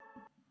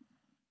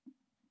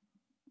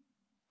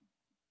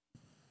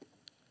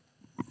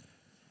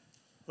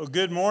Well,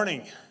 good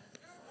morning.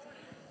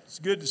 It's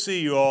good to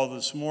see you all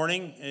this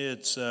morning.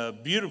 It's a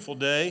beautiful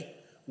day,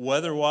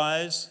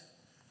 weather-wise.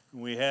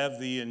 We have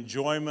the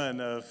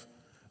enjoyment of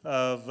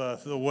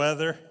the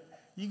weather.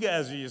 You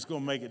guys are just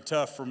going to make it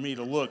tough for me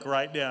to look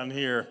right down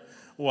here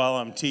while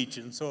I'm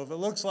teaching. So if it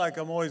looks like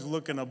I'm always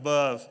looking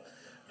above,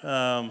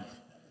 can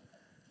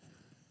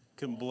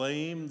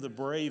blame the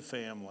Brave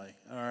family.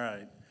 All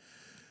right.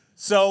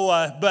 So,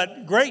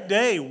 but great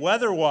day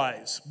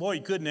weather-wise. Boy,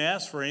 you couldn't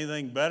ask for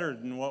anything better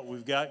than what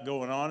we've got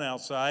going on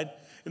outside.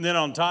 And then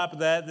on top of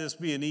that, this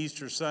being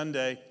Easter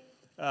Sunday,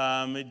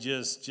 it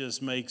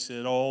just makes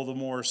it all the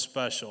more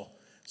special.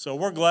 So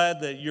we're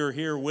glad that you're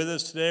here with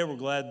us today. We're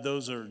glad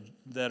those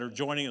that are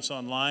joining us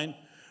online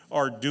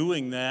are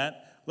doing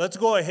that. Let's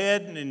go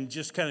ahead and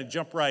just kind of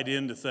jump right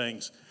into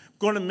things. I'm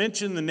going to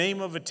mention the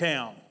name of a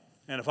town.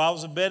 And if I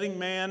was a betting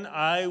man,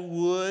 I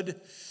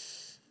would...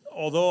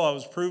 Although I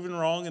was proven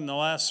wrong in the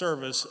last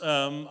service,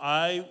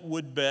 I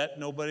would bet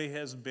nobody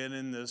has been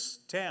in this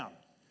town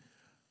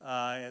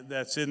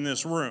that's in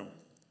this room.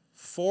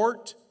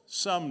 Fort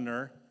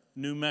Sumner,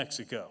 New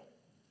Mexico.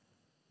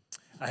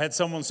 I had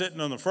someone sitting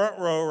on the front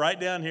row right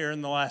down here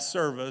in the last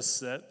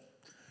service that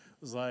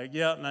was like,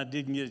 yeah, and I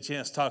didn't get a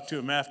chance to talk to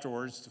him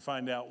afterwards to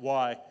find out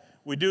why.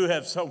 We do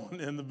have someone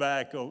in the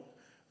back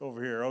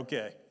over here.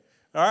 Okay.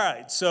 All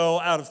right. So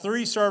out of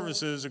 3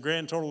 services, a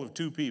grand total of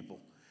 2 people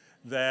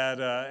that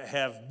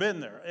have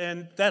been there.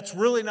 And that's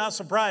really not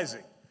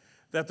surprising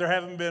that there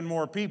haven't been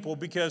more people,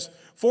 because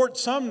Fort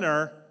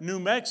Sumner, New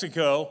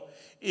Mexico,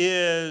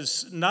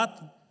 is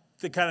not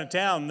the kind of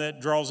town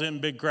that draws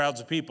in big crowds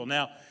of people.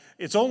 Now,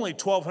 it's only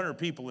 1,200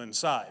 people in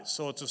size,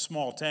 so it's a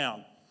small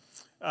town.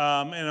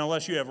 And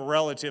unless you have a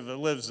relative that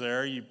lives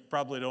there, you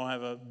probably don't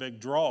have a big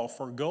draw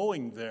for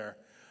going there.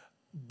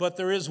 But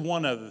there is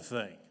one other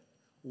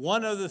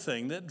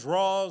thing that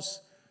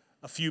draws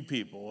a few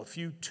people, a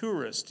few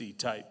touristy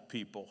type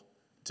people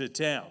to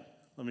town.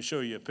 Let me show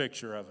you a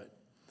picture of it.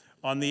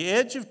 On the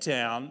edge of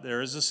town,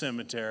 there is a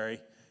cemetery.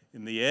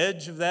 In the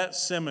edge of that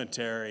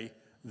cemetery,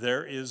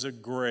 there is a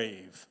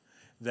grave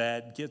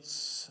that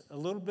gets a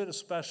little bit of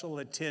special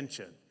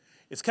attention.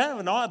 It's kind of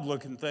an odd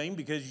looking thing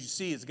because you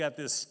see it's got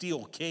this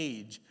steel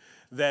cage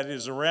that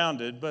is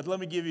around it. But let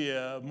me give you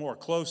a more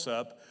close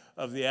up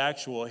of the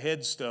actual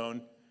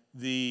headstone.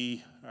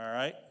 All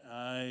right,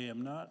 I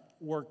am not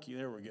working.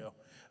 There we go.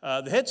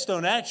 The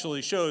headstone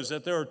actually shows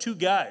that there are 2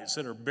 guys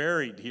that are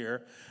buried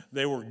here.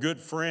 They were good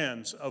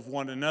friends of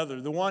one another.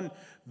 The one,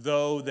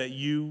 though, that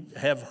you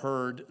have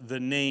heard the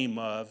name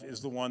of is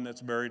the one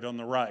that's buried on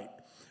the right.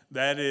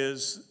 That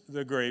is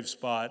the grave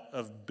spot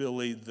of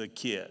Billy the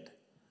Kid.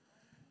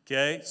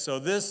 Okay, so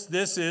this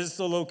is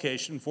the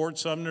location, Fort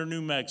Sumner,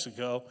 New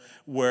Mexico,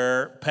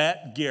 where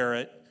Pat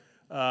Garrett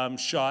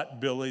shot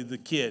Billy the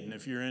Kid. And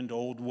if you're into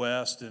Old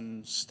West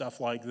and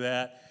stuff like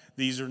that,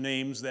 these are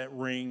names that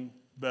ring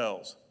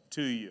bells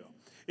to you.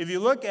 If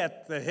you look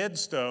at the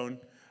headstone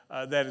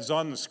that is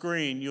on the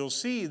screen, you'll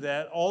see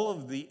that all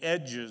of the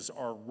edges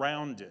are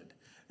rounded.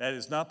 That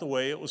is not the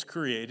way it was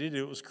created.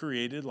 It was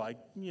created like,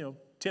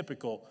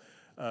 typical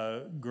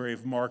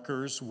grave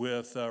markers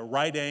with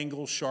right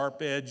angle,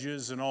 sharp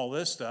edges, and all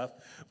this stuff.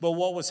 But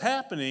what was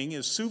happening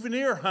is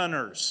souvenir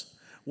hunters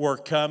were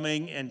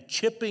coming and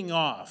chipping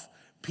off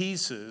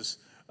pieces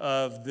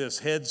of this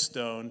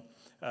headstone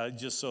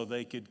just so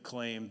they could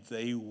claim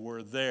they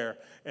were there.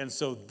 And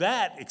so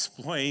that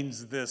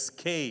explains this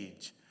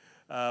cage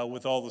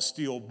with all the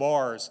steel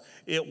bars.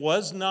 It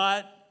was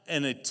not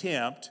an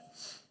attempt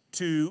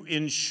to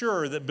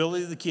ensure that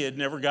Billy the Kid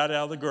never got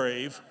out of the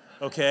grave,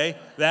 okay?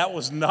 That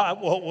was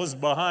not what was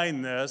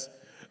behind this,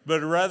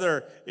 but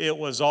rather it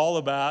was all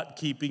about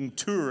keeping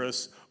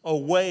tourists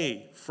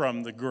away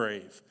from the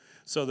grave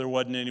so there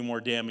wasn't any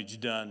more damage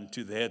done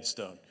to the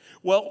headstone.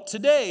 Well,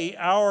 today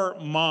our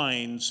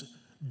minds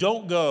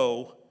don't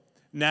go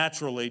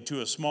naturally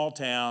to a small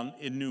town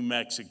in New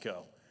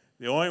Mexico.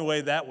 The only way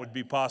that would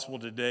be possible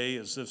today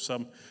is if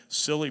some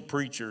silly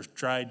preacher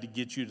tried to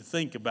get you to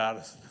think about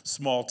a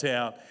small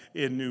town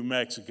in New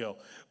Mexico.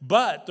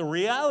 But the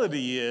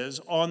reality is,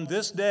 on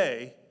this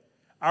day,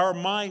 our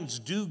minds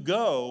do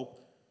go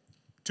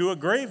to a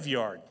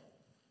graveyard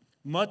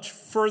much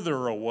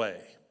further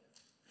away,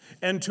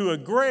 and to a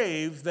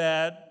grave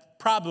that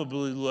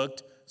probably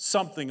looked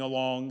something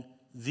along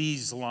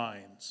these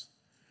lines.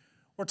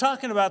 We're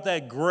talking about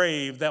that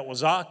grave that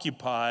was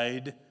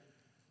occupied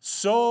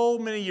so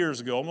many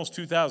years ago, almost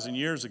 2,000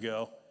 years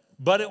ago,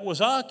 but it was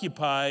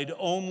occupied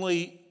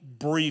only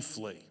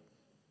briefly.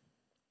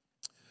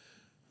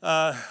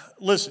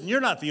 Listen, you're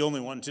not the only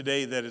one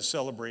today that is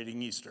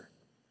celebrating Easter.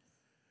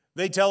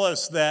 They tell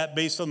us that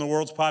based on the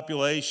world's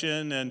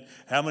population and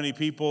how many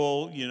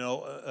people,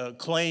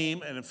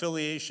 claim an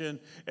affiliation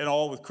and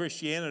all with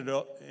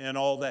Christianity and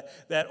all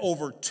that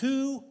over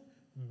 2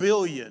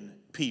 billion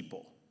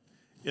people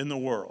in the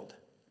world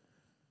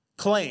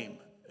claim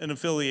an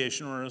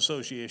affiliation or an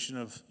association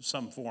of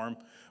some form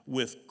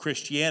with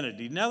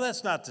Christianity. Now,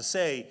 that's not to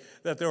say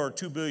that there are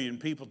 2 billion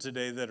people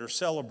today that are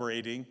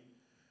celebrating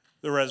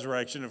the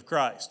resurrection of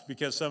Christ,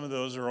 because some of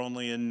those are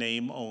only in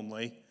name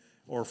only.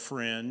 or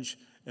fringe,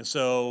 and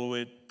so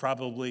it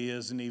probably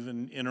isn't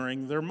even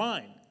entering their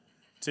mind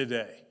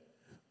today.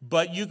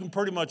 But you can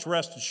pretty much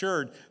rest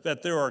assured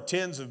that there are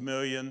tens of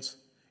millions,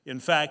 in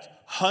fact,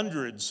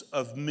 hundreds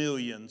of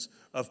millions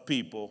of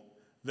people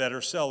that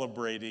are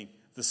celebrating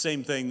the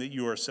same thing that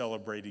you are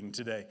celebrating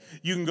today.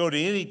 You can go to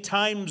any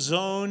time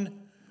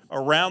zone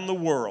around the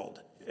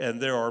world,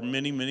 and there are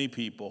many, many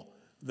people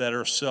that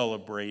are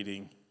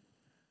celebrating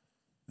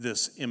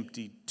this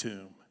empty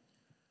tomb.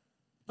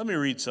 Let me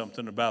read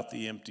something about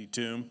the empty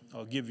tomb.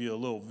 I'll give you a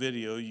little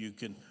video you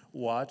can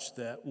watch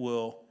that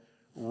will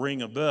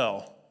ring a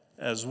bell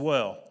as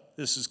well.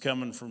 This is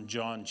coming from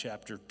John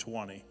chapter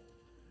 20.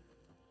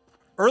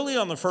 Early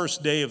on the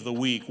first day of the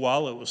week,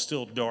 while it was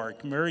still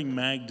dark, Mary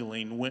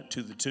Magdalene went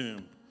to the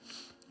tomb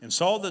and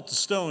saw that the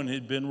stone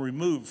had been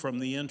removed from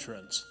the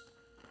entrance.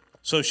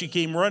 So she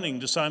came running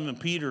to Simon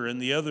Peter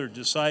and the other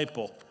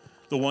disciple,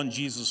 the one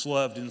Jesus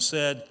loved, and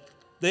said,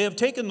 "They have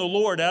taken the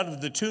Lord out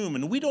of the tomb,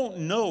 and we don't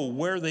know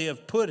where they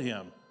have put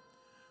him."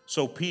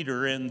 So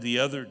Peter and the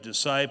other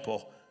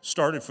disciple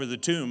started for the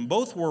tomb.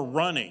 Both were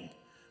running,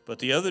 but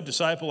the other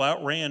disciple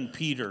outran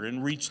Peter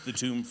and reached the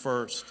tomb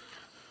first.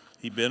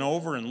 He bent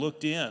over and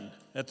looked in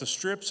at the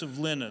strips of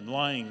linen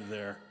lying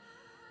there,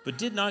 but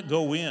did not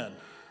go in.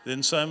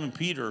 Then Simon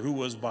Peter, who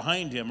was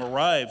behind him,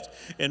 arrived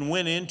and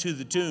went into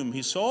the tomb.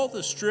 He saw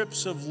the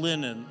strips of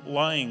linen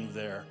lying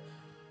there,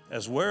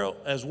 as well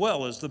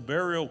as the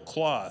burial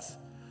cloth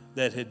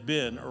that had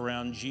been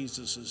around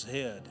Jesus'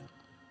 head.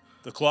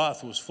 The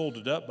cloth was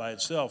folded up by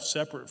itself,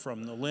 separate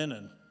from the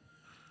linen.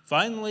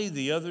 Finally,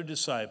 the other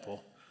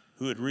disciple,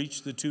 who had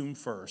reached the tomb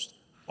first,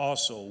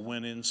 also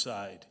went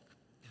inside.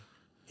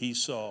 He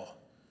saw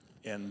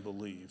and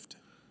believed.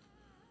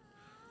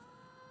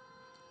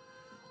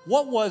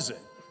 What was it?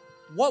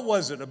 What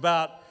was it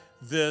about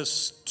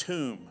this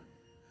tomb,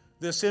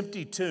 this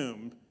empty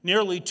tomb,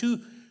 nearly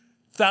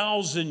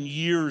 2,000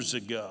 years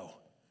ago,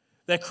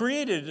 that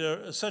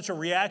created such a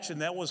reaction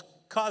that was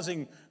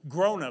causing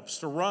grown-ups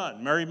to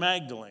run? Mary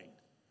Magdalene,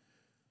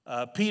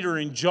 Peter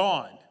and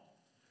John.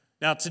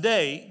 Now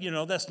today,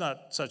 that's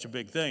not such a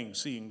big thing,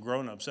 seeing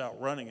grown-ups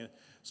out running.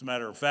 As a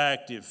matter of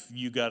fact, if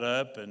you got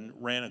up and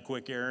ran a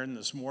quick errand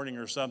this morning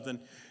or something,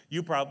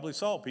 you probably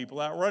saw people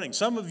out running.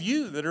 Some of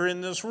you that are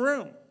in this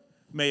room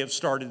may have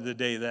started the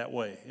day that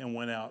way and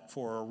went out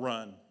for a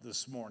run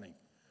this morning.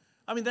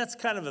 I mean, that's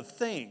kind of a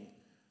thing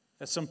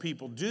that some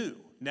people do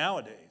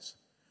nowadays.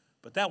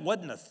 But that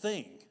wasn't a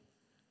thing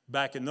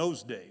back in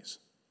those days.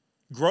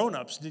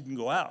 Grown-ups didn't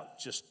go out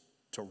just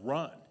to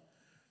run.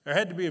 There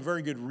had to be a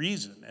very good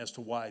reason as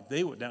to why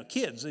they would. Now,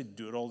 kids, they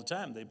do it all the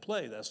time. They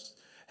play. That's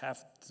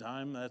half the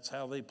time, that's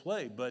how they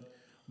play. But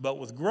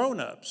with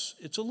grown-ups,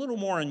 it's a little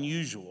more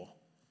unusual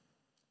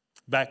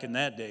back in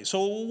that day.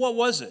 So what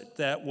was it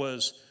that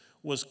was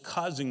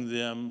causing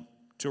them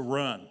to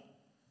run?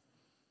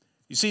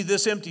 You see,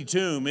 this empty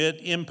tomb, it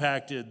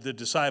impacted the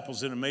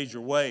disciples in a major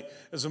way.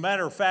 As a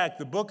matter of fact,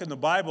 the book in the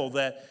Bible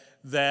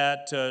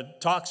that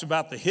talks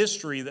about the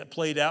history that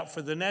played out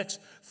for the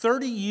next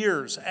 30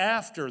 years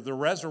after the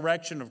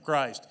resurrection of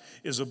Christ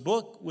is a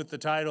book with the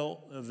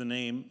title of the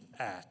name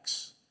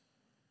Acts.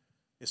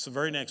 It's the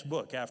very next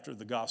book after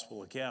the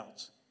gospel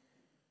accounts.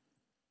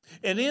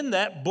 And in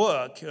that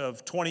book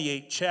of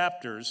 28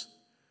 chapters,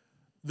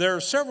 there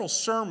are several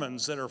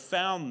sermons that are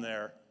found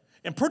there.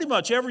 And pretty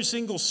much every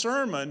single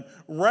sermon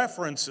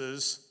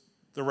references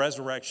the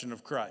resurrection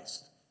of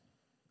Christ.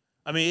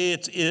 I mean,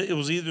 it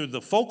was either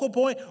the focal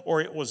point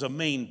or it was a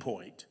main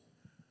point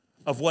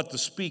of what the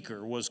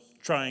speaker was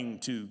trying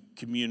to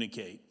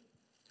communicate.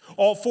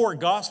 All four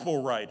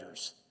gospel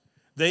writers,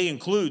 they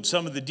include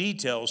some of the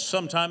details,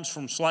 sometimes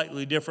from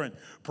slightly different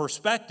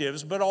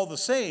perspectives, but all the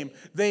same,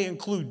 they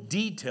include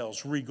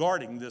details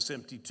regarding this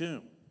empty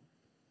tomb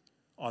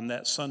on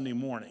that Sunday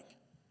morning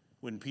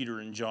when Peter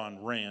and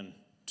John ran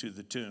to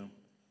the tomb.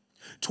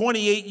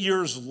 28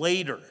 years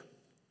later,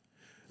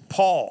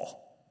 Paul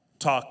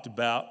talked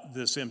about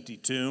this empty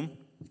tomb.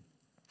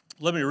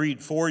 Let me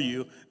read for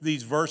you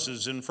these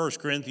verses in 1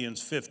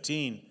 Corinthians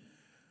 15,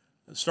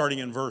 starting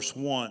in verse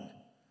 1.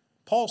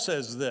 Paul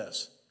says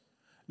this,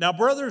 "Now,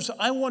 brothers,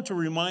 I want to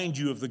remind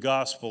you of the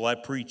gospel I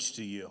preached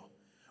to you,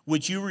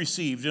 which you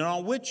received and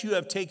on which you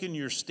have taken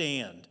your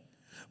stand.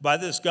 By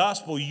this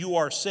gospel you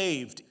are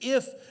saved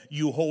if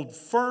you hold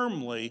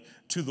firmly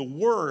to the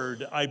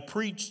word I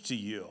preached to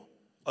you.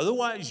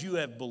 Otherwise you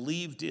have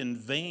believed in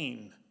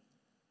vain.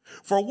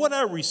 For what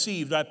I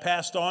received I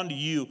passed on to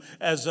you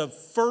as of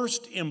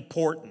first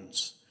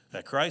importance,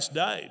 that Christ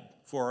died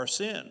for our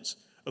sins,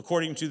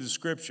 according to the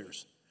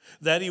Scriptures,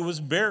 that he was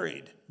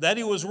buried, that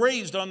he was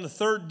raised on the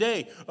third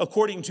day,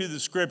 according to the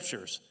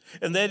Scriptures,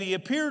 and that he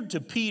appeared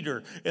to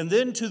Peter and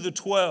then to the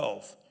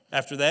 12.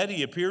 After that,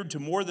 he appeared to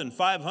more than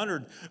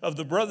 500 of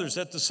the brothers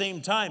at the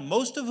same time,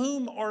 most of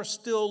whom are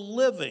still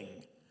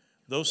living,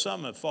 though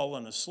some have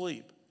fallen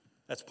asleep."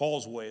 That's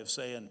Paul's way of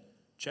saying,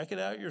 check it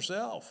out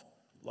yourself.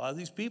 A lot of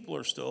these people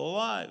are still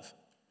alive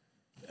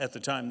at the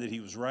time that he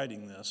was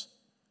writing this.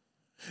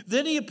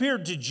 Then he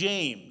appeared to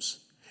James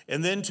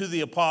and then to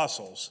the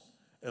apostles.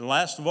 And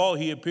last of all,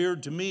 he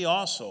appeared to me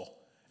also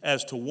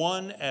as to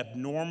one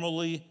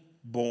abnormally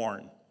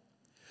born.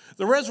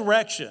 The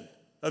resurrection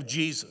of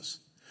Jesus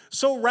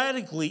so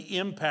radically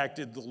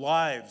impacted the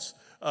lives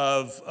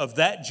of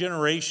that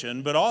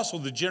generation, but also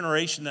the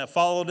generation that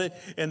followed it,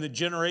 and the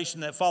generation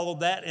that followed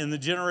that, and the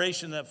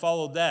generation that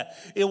followed that.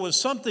 It was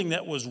something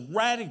that was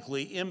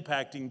radically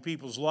impacting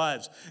people's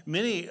lives.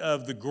 Many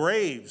of the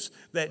graves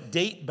that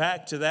date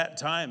back to that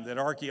time that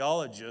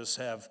archaeologists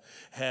have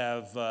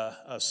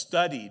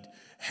studied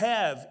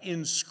have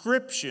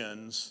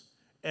inscriptions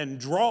and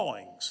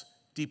drawings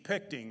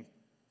depicting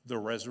the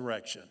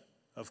resurrection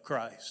of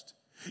Christ.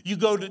 You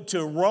go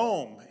to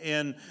Rome,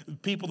 and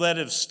people that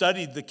have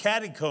studied the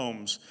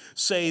catacombs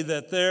say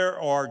that there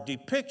are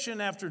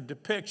depiction after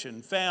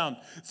depiction found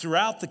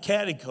throughout the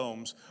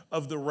catacombs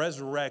of the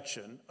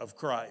resurrection of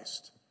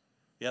Christ.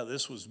 Yeah,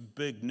 this was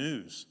big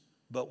news.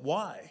 But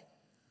why?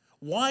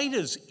 Why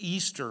does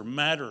Easter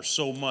matter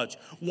so much?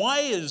 Why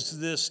is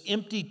this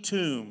empty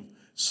tomb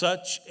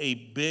such a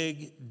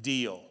big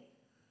deal?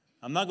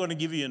 I'm not going to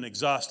give you an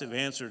exhaustive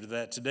answer to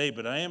that today,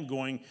 but I am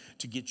going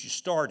to get you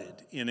started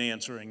in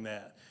answering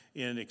that,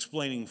 in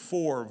explaining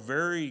 4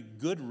 very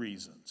good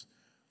reasons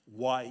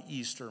why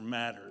Easter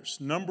matters.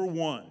 Number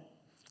 1,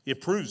 it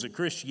proves that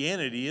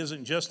Christianity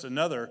isn't just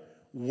another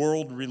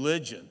world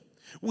religion.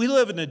 We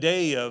live in a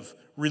day of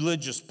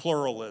religious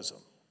pluralism.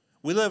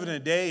 We live in a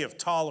day of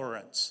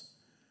tolerance.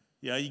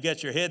 Yeah, you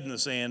got your head in the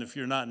sand if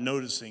you're not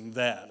noticing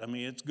that. I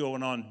mean, it's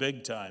going on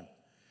big time.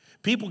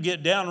 People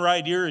get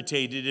downright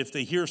irritated if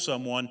they hear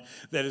someone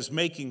that is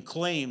making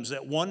claims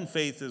that one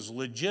faith is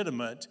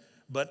legitimate,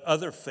 but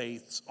other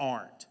faiths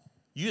aren't.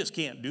 You just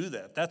can't do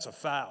that. That's a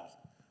foul.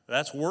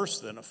 That's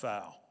worse than a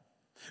foul.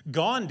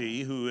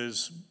 Gandhi, who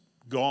is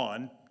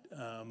gone,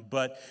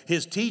 but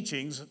his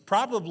teachings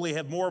probably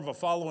have more of a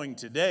following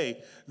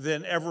today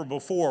than ever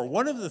before.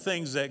 One of the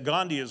things that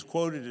Gandhi is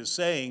quoted as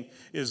saying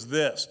is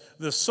this: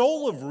 the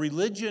soul of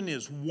religion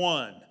is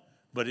one,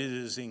 but it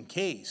is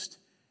encased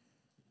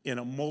in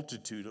a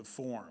multitude of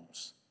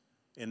forms.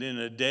 And in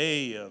a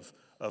day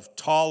of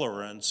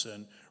tolerance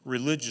and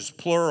religious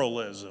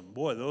pluralism,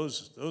 boy,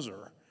 those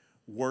are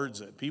words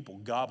that people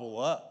gobble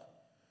up.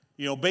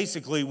 You know,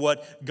 basically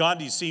what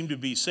Gandhi seemed to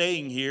be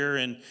saying here,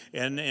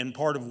 and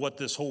part of what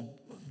this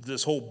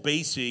whole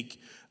basic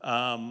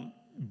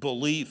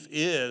belief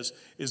is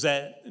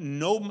that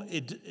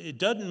it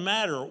doesn't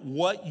matter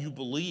what you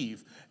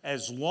believe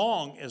as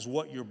long as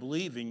what you're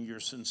believing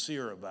you're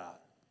sincere about.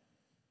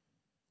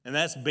 And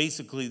that's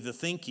basically the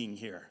thinking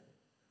here.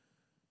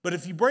 But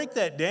if you break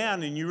that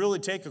down and you really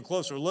take a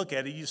closer look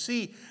at it, you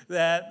see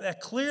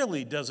that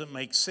clearly doesn't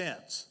make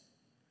sense.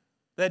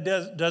 That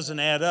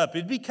doesn't add up.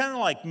 It'd be kind of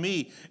like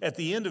me at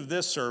the end of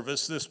this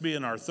service, this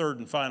being our 3rd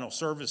and final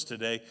service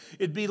today,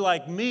 it'd be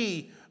like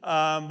me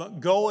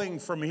going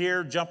from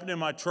here, jumping in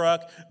my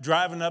truck,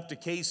 driving up to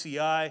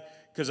KCI,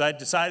 because I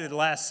decided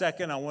last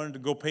second I wanted to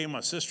go pay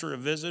my sister a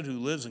visit who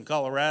lives in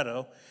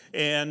Colorado.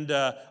 And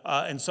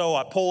so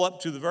I pull up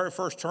to the very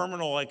first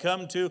terminal I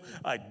come to.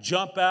 I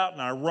jump out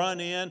and I run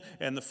in.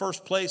 And the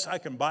first place I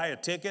can buy a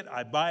ticket,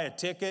 I buy a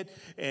ticket.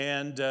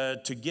 And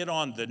to get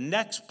on the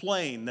next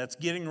plane that's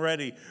getting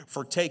ready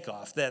for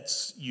takeoff,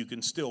 you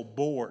can still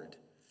board.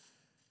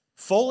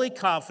 Fully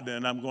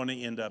confident I'm going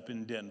to end up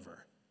in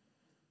Denver.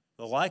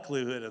 The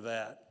likelihood of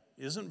that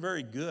isn't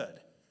very good.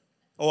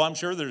 Oh, I'm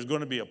sure there's going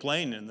to be a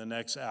plane in the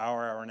next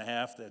hour and a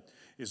half that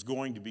is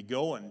going to be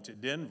going to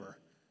Denver.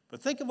 But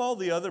think of all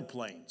the other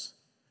planes.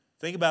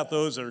 Think about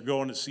those that are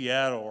going to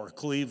Seattle or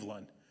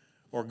Cleveland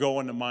or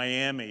going to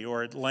Miami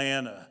or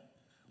Atlanta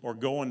or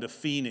going to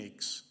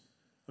Phoenix.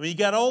 I mean, you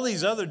got all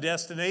these other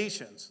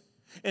destinations.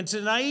 And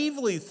to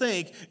naively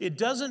think it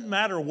doesn't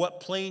matter what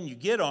plane you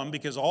get on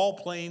because all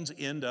planes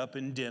end up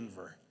in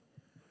Denver.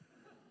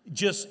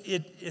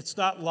 It's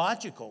not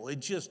logical. It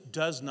just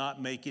does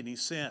not make any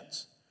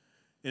sense.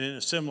 And in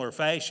a similar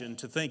fashion,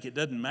 to think it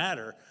doesn't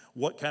matter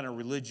what kind of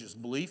religious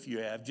belief you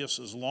have, just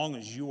as long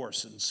as you are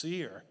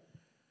sincere,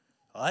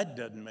 that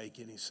doesn't make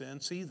any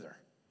sense either.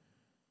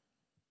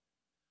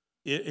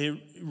 It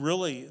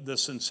really, the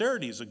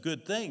sincerity is a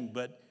good thing,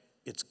 but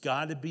it's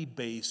got to be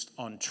based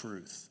on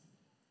truth.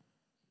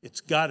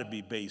 It's got to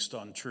be based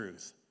on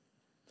truth.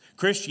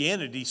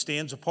 Christianity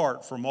stands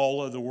apart from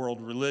all other world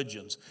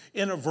religions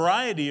in a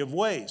variety of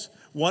ways.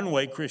 One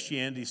way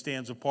Christianity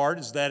stands apart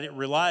is that it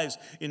relies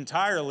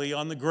entirely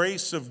on the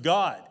grace of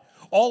God.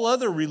 All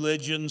other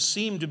religions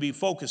seem to be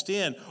focused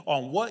in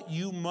on what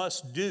you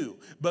must do.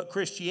 But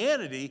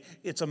Christianity,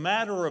 it's a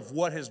matter of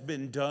what has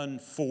been done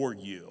for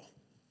you.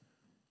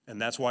 And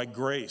that's why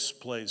grace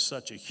plays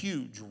such a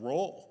huge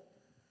role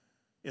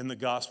in the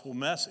gospel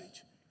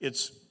message.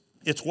 It's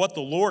what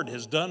the Lord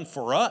has done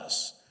for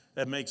us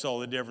that makes all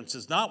the difference.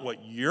 It's not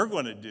what you're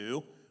going to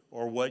do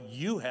or what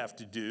you have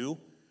to do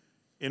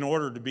in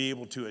order to be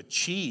able to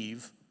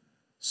achieve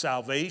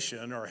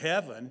salvation or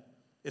heaven.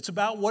 It's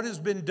about what has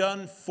been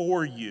done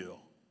for you.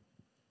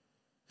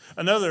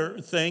 Another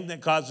thing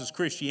that causes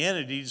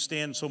Christianity to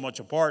stand so much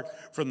apart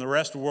from the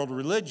rest of world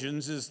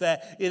religions is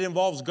that it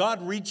involves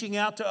God reaching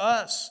out to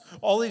us.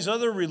 All these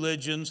other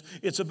religions,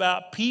 it's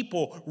about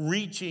people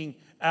reaching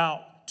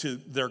out to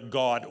their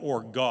God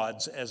or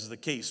gods, as the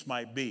case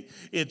might be.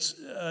 It's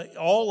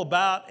all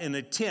about an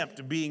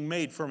attempt being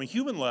made from a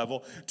human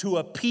level to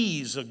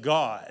appease a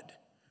God,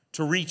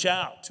 to reach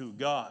out to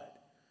God.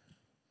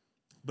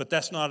 But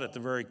that's not at the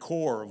very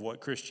core of what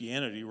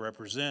Christianity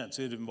represents.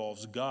 It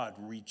involves God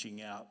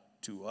reaching out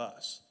to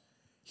us.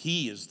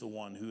 He is the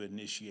one who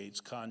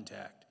initiates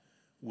contact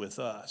with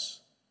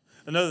us.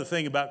 Another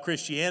thing about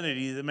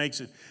Christianity that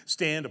makes it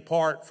stand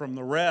apart from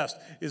the rest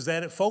is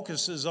that it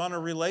focuses on a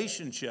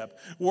relationship,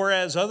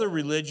 whereas other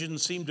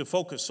religions seem to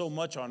focus so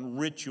much on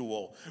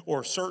ritual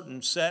or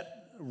certain set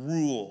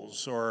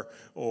rules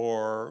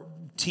or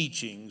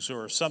teachings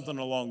or something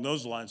along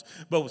those lines.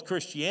 But with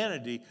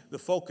Christianity, the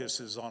focus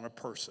is on a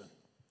person,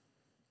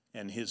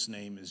 and his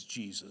name is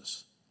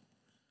Jesus.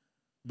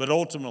 But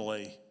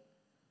ultimately,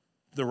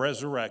 the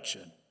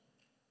resurrection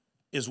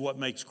is what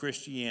makes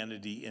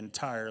Christianity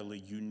entirely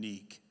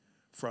unique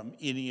from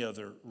any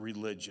other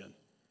religion.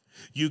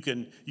 You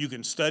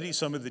can study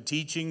some of the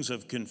teachings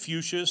of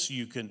Confucius.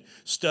 You can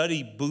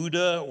study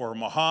Buddha or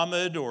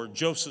Muhammad or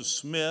Joseph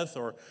Smith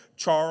or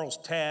Charles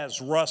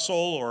Taze Russell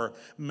or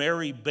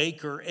Mary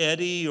Baker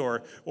Eddy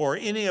or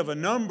any of a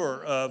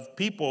number of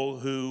people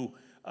who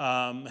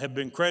have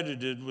been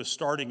credited with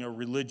starting a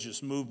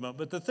religious movement.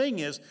 But the thing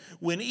is,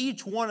 when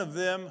each one of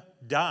them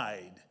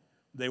died,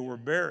 they were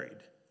buried,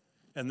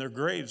 and their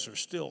graves are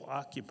still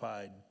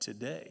occupied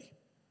today.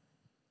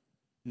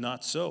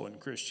 Not so in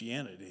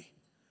Christianity.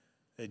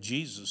 That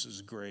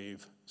Jesus'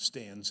 grave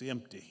stands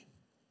empty.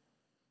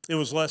 It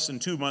was less than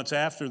 2 months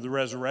after the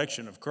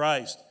resurrection of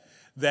Christ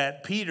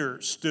that Peter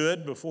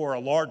stood before a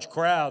large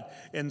crowd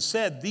and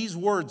said these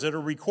words that are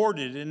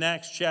recorded in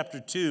Acts chapter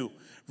 2,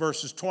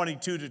 verses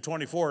 22 to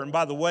 24. And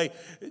by the way,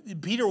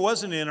 Peter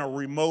wasn't in a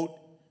remote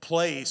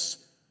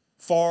place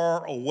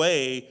far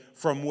away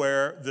from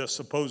where the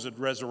supposed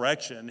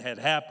resurrection had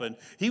happened.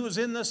 He was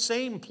in the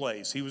same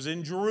place. He was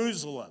in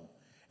Jerusalem.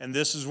 And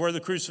this is where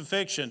the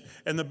crucifixion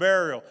and the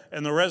burial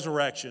and the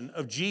resurrection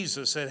of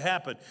Jesus had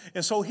happened.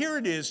 And so here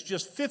it is,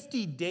 just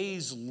 50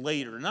 days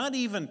later, not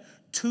even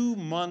 2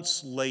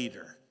 months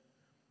later.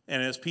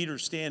 And as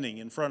Peter's standing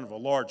in front of a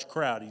large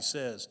crowd, he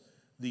says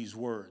these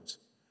words,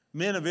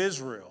 "Men of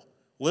Israel,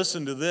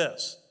 listen to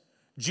this.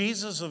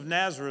 Jesus of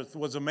Nazareth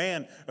was a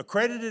man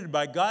accredited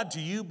by God to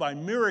you by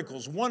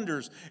miracles,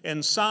 wonders,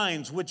 and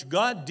signs which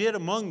God did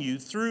among you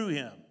through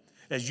him,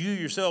 as you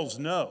yourselves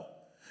know.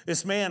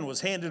 This man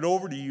was handed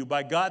over to you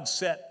by God's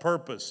set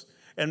purpose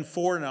and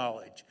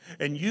foreknowledge.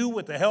 And you,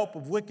 with the help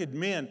of wicked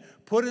men,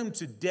 put him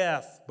to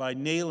death by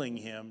nailing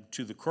him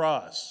to the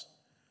cross.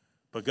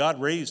 But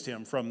God raised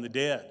him from the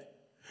dead,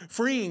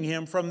 freeing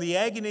him from the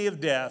agony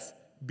of death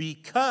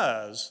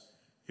because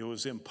it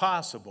was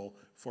impossible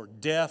for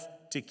death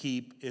to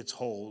keep its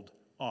hold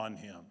on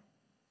him."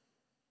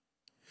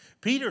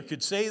 Peter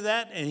could say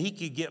that, and he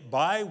could get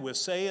by with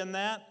saying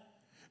that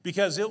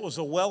because it was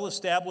a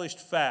well-established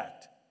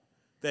fact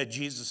that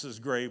Jesus'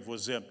 grave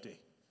was empty.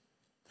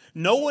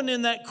 No one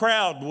in that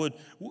crowd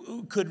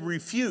could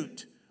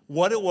refute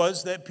what it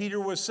was that Peter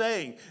was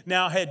saying.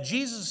 Now, had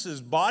Jesus'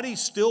 body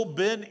still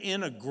been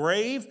in a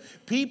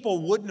grave,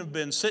 people wouldn't have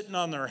been sitting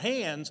on their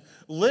hands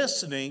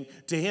listening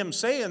to him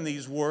saying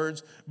these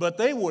words, but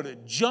they would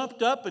have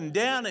jumped up and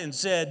down and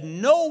said,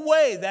 "No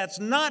way, that's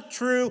not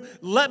true.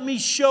 Let me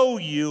show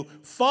you.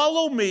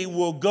 Follow me,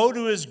 we'll go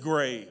to his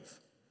grave."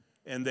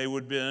 And they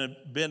would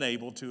have been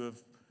able to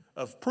have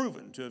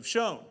proven, to have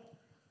shown,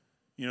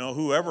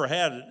 whoever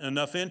had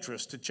enough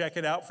interest to check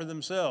it out for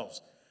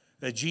themselves,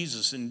 that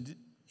Jesus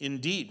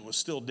indeed was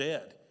still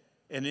dead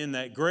and in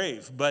that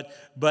grave. But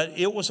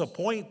it was a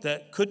point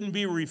that couldn't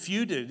be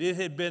refuted. It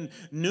had been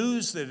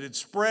news that had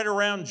spread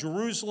around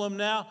Jerusalem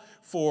now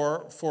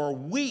for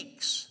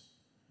weeks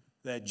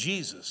that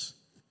Jesus,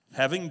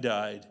 having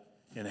died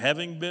and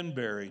having been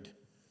buried,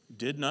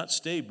 did not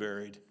stay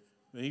buried,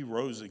 but he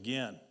rose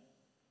again.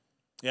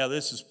 Yeah,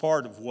 this is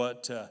part of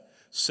what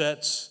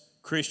sets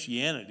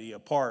Christianity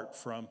apart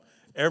from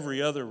every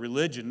other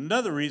religion.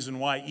 Another reason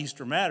why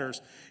Easter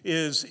matters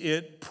is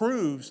it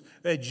proves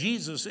that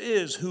Jesus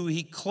is who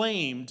he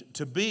claimed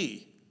to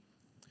be.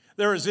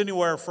 There is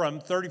anywhere from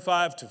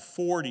 35 to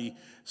 40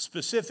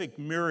 specific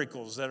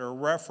miracles that are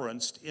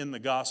referenced in the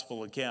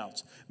gospel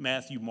accounts.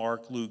 Matthew,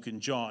 Mark, Luke,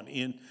 and John.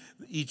 In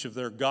each of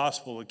their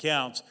gospel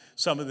accounts,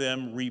 some of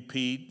them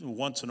repeat.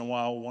 Once in a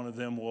while, one of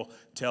them will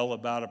tell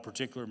about a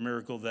particular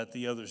miracle that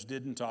the others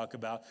didn't talk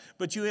about.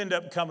 But you end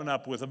up coming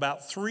up with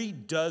about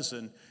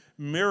 36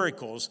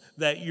 miracles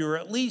that you're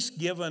at least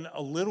given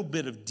a little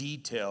bit of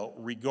detail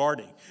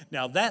regarding.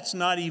 Now, that's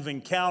not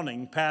even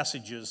counting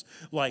passages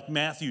like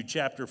Matthew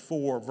chapter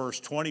 4,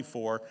 verse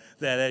 24,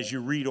 that as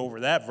you read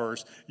over that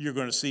verse, you're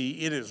going to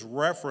see it is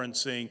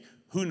referencing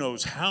who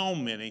knows how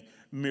many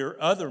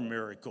other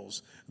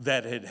miracles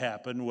that had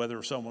happened,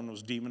 whether someone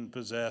was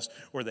demon-possessed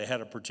or they had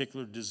a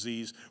particular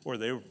disease or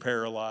they were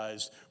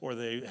paralyzed or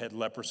they had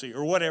leprosy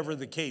or whatever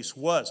the case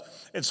was.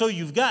 And so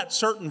you've got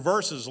certain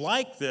verses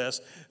like this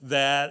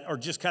that are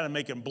just kind of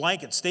making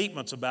blanket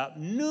statements about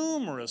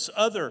numerous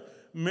other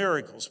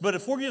miracles. But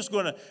if we're just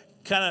going to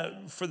kind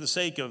of, for the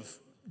sake of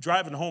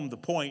driving home the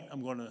point,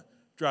 I'm going to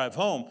drive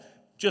home,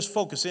 just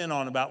focus in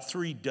on about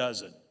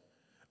 36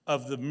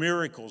 of the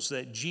miracles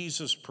that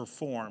Jesus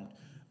performed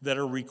that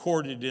are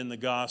recorded in the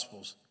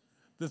Gospels.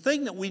 The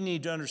thing that we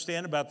need to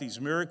understand about these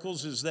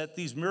miracles is that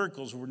these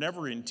miracles were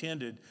never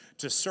intended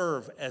to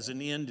serve as an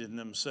end in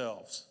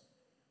themselves.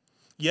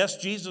 Yes,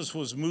 Jesus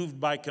was moved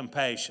by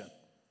compassion.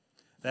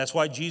 That's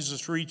why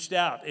Jesus reached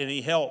out and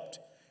he helped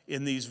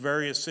in these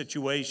various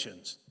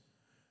situations.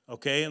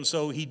 Okay, and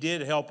so he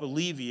did help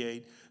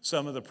alleviate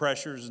some of the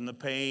pressures and the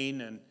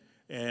pain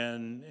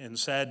and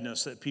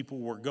sadness that people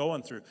were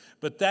going through.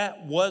 But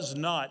that was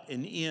not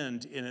an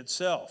end in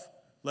itself.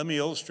 Let me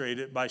illustrate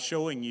it by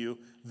showing you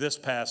this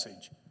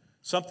passage.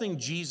 Something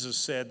Jesus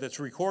said that's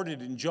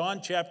recorded in John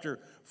chapter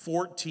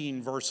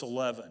 14, verse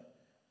 11.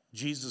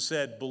 Jesus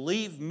said,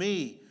 "Believe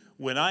me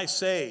when I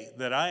say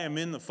that I am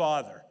in the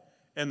Father,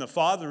 and the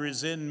Father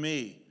is in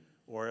me,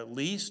 or at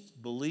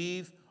least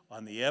believe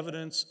on the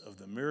evidence of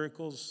the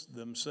miracles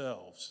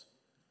themselves."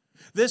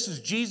 This is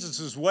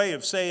Jesus' way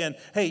of saying,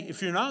 hey,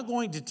 if you're not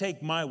going to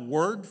take my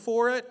word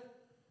for it,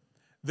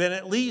 then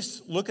at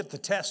least look at the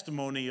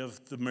testimony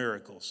of the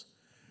miracles.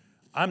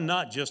 I'm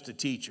not just a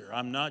teacher.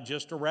 I'm not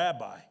just a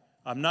rabbi.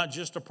 I'm not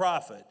just a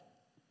prophet.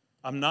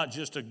 I'm not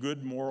just a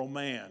good moral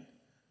man.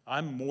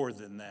 I'm more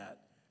than that.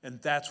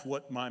 And that's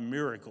what my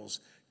miracles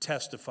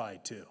testify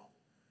to.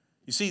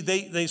 You see,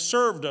 they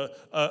served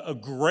a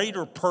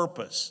greater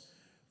purpose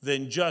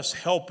than just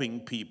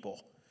helping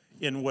people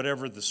in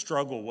whatever the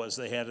struggle was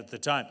they had at the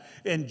time.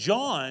 And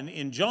John,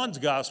 in John's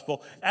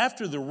gospel,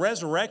 after the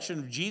resurrection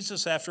of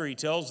Jesus, after he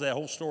tells that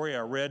whole story I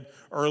read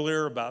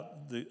earlier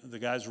about the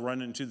guys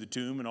running to the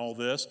tomb and all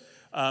this,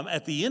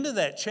 at the end of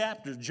that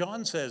chapter,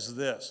 John says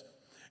this: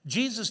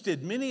 Jesus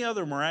did many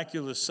other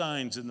miraculous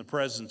signs in the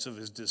presence of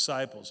his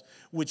disciples,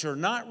 which are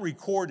not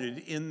recorded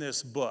in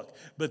this book.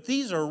 But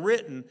these are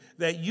written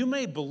that you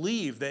may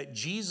believe that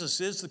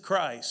Jesus is the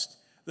Christ,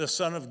 the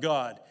Son of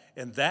God,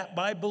 and that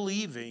by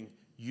believing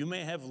you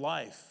may have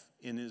life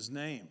in his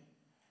name.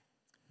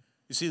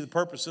 You see the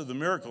purpose of the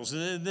miracles,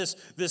 and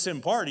this in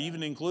part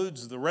even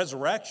includes the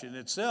resurrection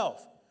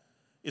itself,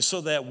 is so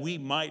that we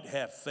might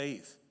have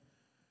faith,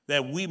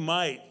 that we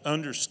might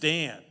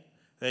understand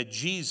that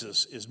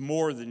Jesus is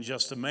more than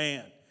just a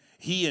man.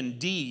 He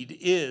indeed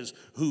is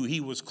who he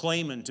was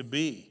claiming to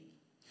be.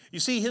 You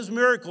see, his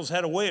miracles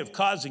had a way of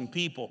causing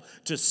people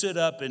to sit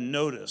up and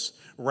notice.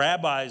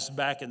 Rabbis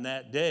back in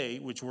that day,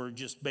 which were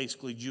just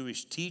basically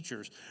Jewish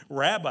teachers,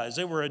 rabbis,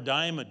 they were a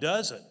dime a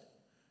dozen.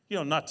 You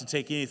know, not to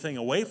take anything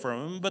away from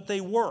them, but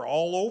they were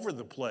all over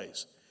the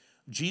place.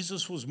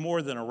 Jesus was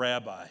more than a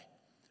rabbi.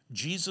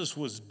 Jesus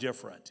was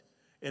different.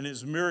 And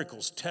his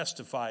miracles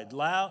testified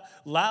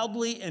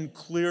loudly and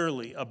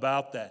clearly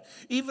about that.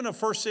 Even a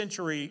first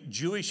century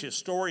Jewish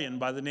historian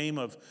by the name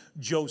of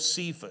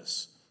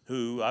Josephus,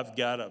 who I've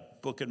got a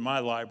book in my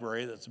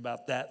library that's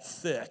about that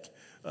thick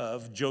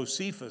of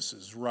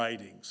Josephus's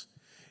writings.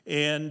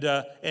 And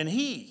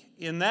he,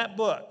 in that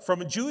book,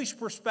 from a Jewish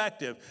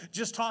perspective,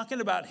 just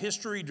talking about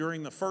history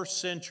during the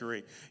first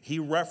century, he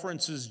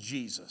references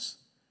Jesus.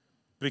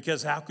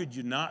 Because how could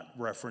you not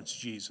reference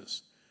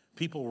Jesus?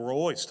 People were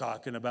always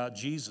talking about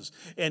Jesus.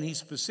 And he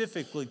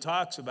specifically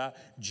talks about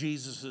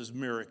Jesus'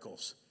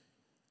 miracles,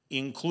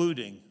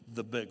 including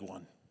the big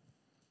one,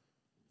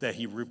 that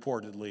he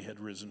reportedly had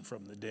risen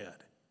from the dead.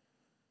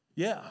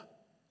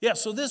 Yeah,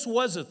 so this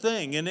was a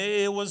thing, and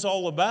it was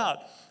all about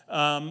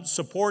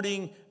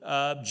supporting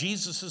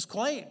Jesus'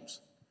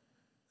 claims,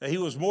 that he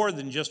was more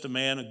than just a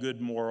man, a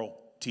good moral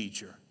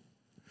teacher.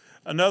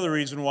 Another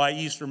reason why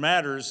Easter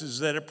matters is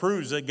that it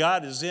proves that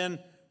God is in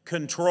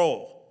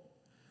control.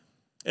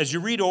 As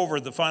you read over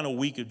the final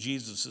week of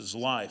Jesus'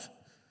 life,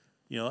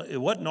 you know, it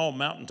wasn't all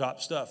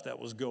mountaintop stuff that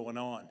was going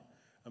on.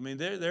 I mean,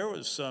 there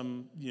was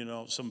some,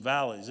 some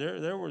valleys.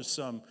 There was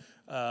some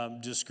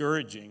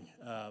discouraging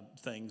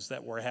things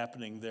that were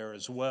happening there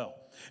as well.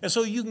 And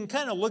so you can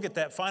kind of look at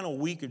that final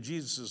week of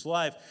Jesus'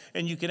 life,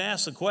 and you can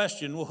ask the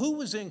question, well, who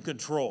was in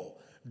control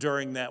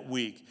during that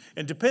week?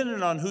 And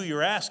depending on who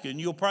you're asking,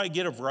 you'll probably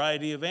get a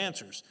variety of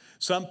answers.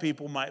 Some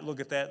people might look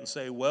at that and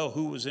say, well,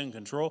 who was in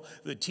control?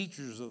 The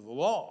teachers of the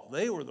law.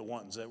 They were the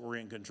ones that were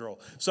in control.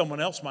 Someone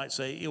else might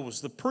say it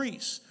was the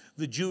priests.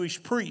 The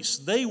Jewish priests,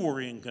 they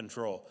were in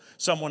control.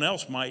 Someone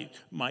else might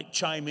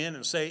chime in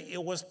and say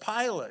it was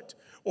Pilate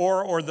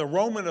or the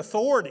Roman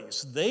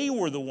authorities. They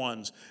were the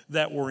ones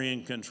that were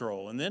in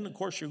control. And then, of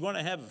course, you're going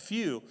to have a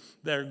few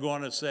that are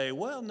going to say,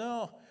 well,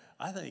 no,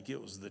 I think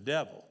it was the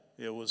devil.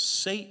 It was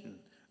Satan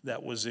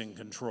that was in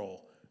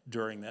control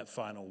during that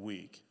final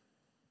week.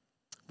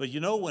 But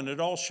when it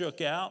all shook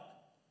out,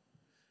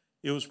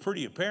 it was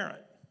pretty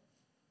apparent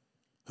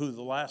who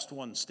the last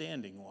one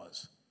standing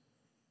was.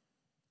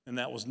 and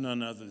that was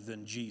none other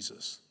than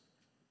Jesus.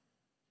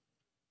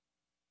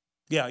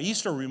 Yeah,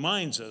 Easter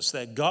reminds us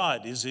that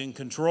God is in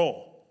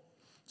control.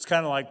 It's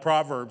kind of like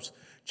Proverbs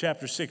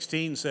chapter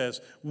 16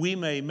 says, we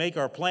may make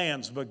our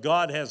plans, but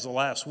God has the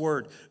last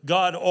word.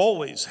 God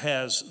always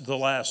has the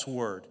last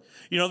word.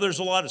 You know, there's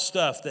a lot of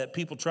stuff that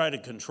people try to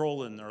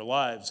control in their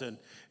lives. And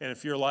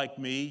if you're like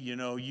me, you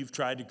know, you've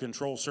tried to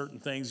control certain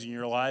things in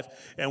your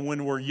life. And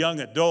when we're young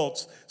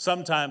adults,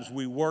 sometimes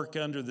we work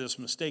under this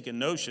mistaken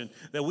notion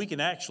that we can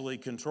actually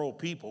control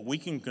people. We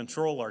can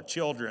control our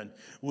children.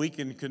 We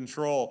can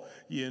control,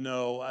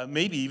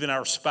 maybe even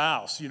our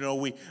spouse. You know,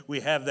 we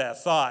have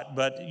that thought,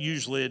 but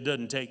usually it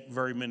doesn't take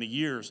very many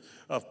years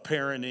of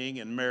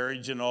parenting and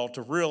marriage and all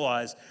to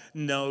realize,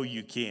 no,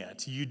 you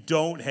can't. You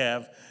don't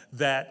have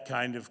that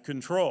kind of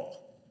control.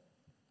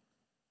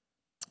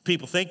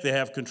 People think they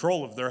have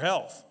control of their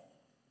health.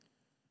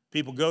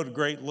 People go to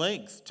great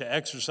length to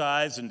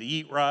exercise and to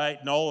eat right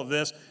and all of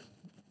this,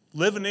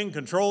 living in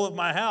control of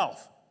my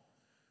health.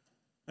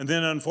 And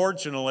then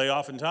unfortunately,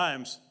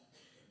 oftentimes,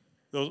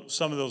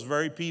 some of those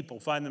very people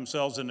find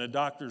themselves in a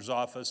doctor's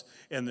office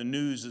and the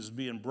news is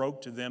being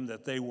broke to them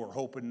that they were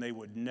hoping they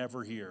would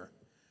never hear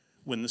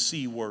when the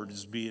C word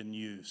is being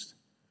used.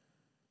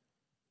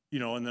 You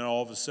know, and then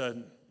all of a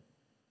sudden,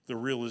 the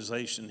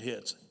realization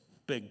hits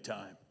big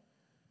time.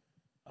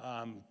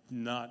 I'm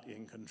not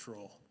in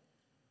control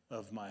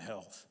of my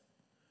health.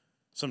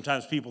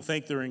 Sometimes people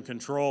think they're in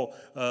control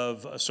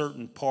of a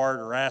certain part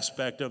or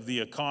aspect of the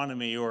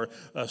economy or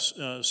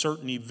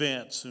certain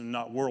events, and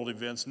not world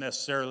events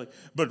necessarily,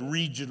 but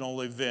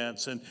regional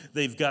events, and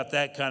they've got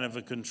that kind of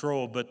a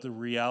control. But the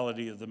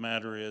reality of the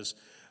matter is,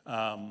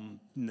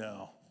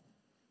 no.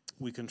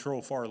 We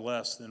control far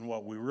less than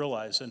what we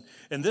realize.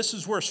 And this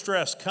is where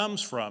stress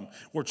comes from.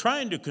 We're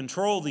trying to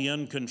control the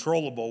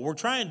uncontrollable. We're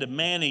trying to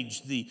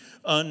manage the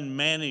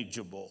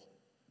unmanageable.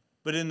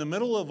 But in the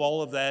middle of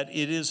all of that,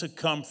 it is a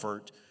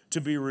comfort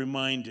to be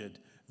reminded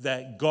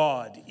that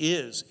God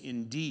is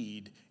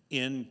indeed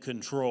in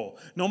control.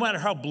 No matter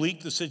how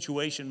bleak the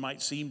situation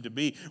might seem to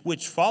be,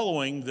 which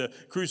following the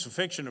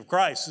crucifixion of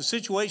Christ, the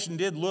situation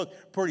did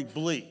look pretty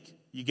bleak,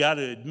 you got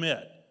to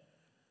admit.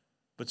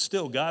 But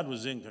still, God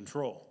was in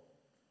control.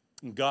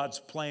 And God's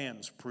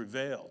plans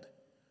prevailed.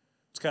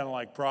 It's kind of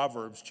like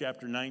Proverbs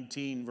chapter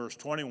 19, verse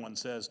 21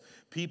 says,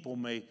 people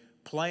may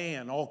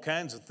plan all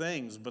kinds of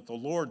things, but the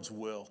Lord's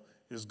will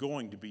is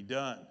going to be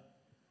done.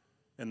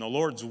 And the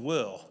Lord's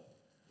will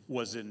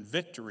was in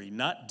victory,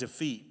 not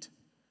defeat,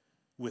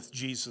 with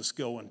Jesus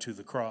going to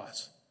the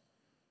cross,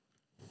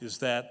 is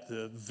that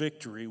the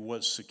victory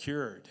was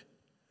secured.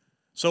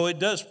 So it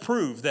does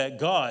prove that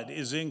God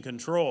is in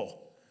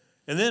control.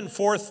 And then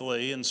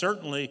fourthly, and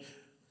certainly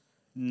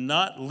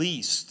not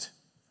least,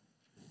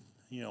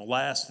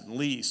 last and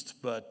least,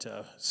 but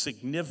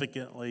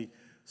significantly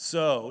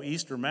so,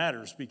 Easter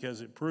matters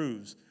because it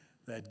proves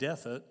that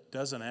death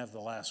doesn't have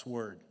the last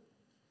word.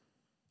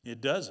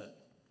 It doesn't.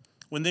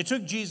 When they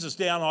took Jesus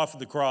down off of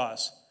the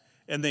cross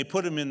and they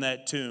put him in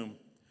that tomb,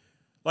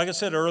 like I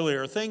said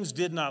earlier, things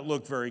did not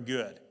look very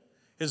good.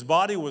 His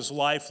body was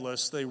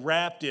lifeless. They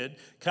wrapped it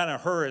kind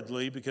of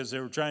hurriedly because they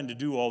were trying to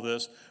do all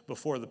this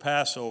before the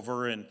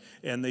Passover,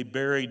 and they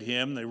buried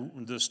him.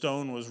 The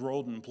stone was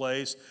rolled in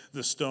place.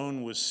 The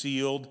stone was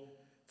sealed.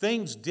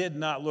 Things did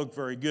not look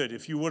very good.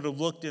 If you would have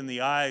looked in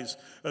the eyes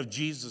of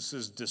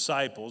Jesus'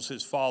 disciples,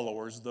 his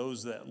followers,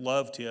 those that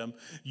loved him,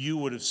 you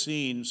would have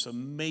seen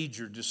some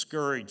major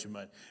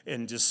discouragement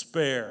and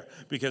despair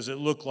because it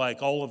looked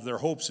like all of their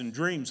hopes and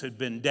dreams had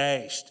been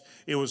dashed.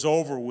 It was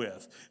over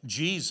with.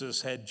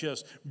 Jesus had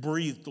just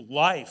breathed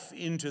life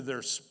into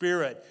their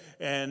spirit,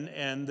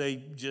 and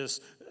they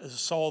just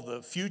saw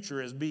the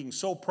future as being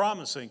so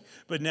promising.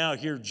 But now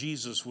here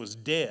Jesus was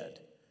dead,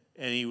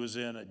 and he was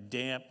in a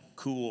damp,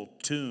 cool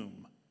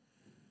tomb.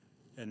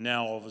 And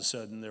now all of a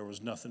sudden there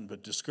was nothing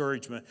but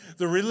discouragement.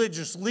 The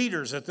religious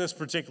leaders at this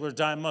particular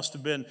time must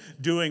have been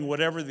doing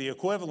whatever the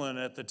equivalent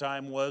at the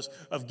time was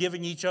of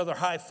giving each other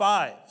high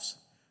fives,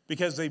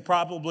 because they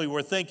probably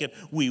were thinking,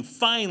 we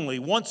finally,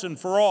 once and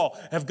for all,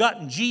 have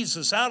gotten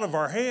Jesus out of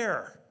our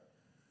hair.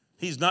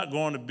 He's not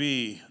going to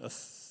be a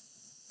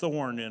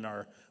thorn in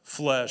our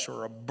flesh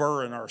or a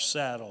burr in our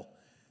saddle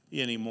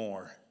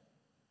anymore.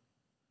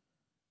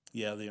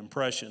 Yeah, the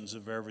impressions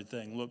of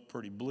everything look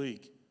pretty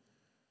bleak.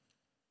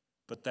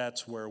 But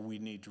that's where we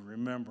need to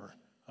remember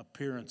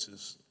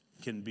appearances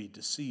can be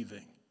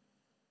deceiving.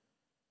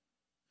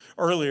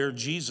 Earlier,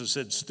 Jesus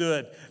had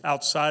stood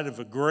outside of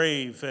a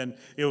grave, and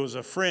it was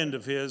a friend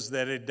of his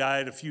that had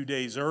died a few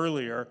days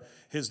earlier.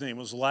 His name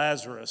was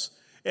Lazarus.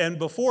 And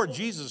before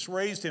Jesus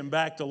raised him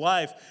back to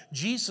life,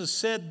 Jesus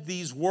said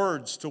these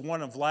words to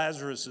one of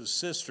Lazarus'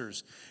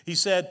 sisters. He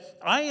said,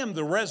 I am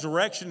the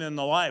resurrection and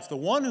the life. The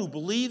one who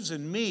believes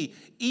in me,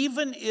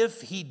 even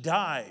if he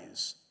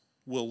dies,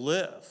 will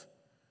live.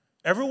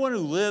 Everyone who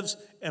lives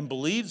and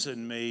believes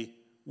in me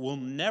will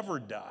never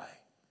die,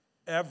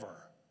 ever.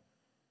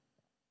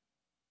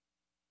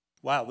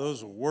 Wow,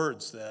 those were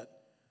words that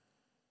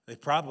they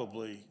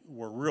probably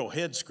were real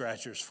head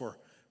scratchers for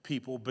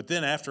people. But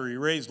then after he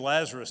raised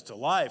Lazarus to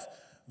life,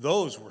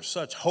 those were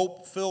such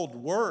hope-filled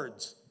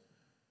words.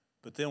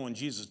 But then when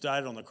Jesus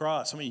died on the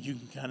cross, I mean, you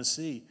can kind of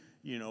see,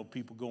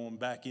 people going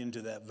back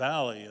into that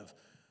valley of,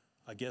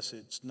 I guess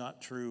it's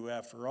not true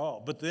after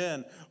all. But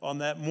then on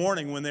that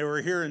morning when they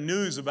were hearing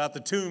news about the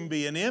tomb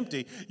being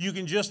empty, you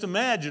can just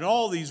imagine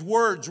all these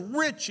words,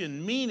 rich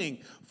in meaning,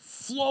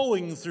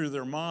 flowing through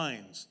their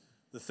minds,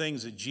 the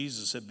things that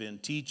Jesus had been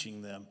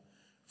teaching them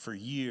for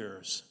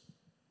years.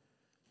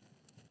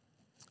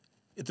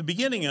 At the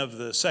beginning of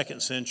the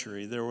 2nd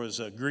century, there was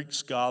a Greek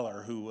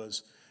scholar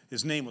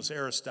his name was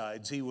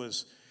Aristides. He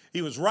was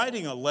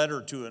writing a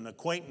letter to an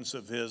acquaintance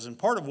of his, and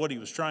part of what he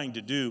was trying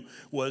to do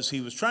was he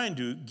was trying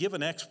to give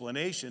an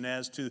explanation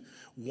as to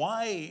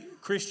why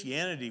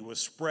Christianity was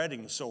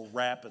spreading so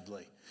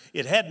rapidly.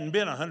 It hadn't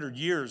been 100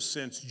 years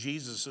since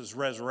Jesus'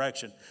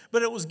 resurrection,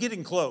 but it was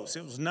getting close.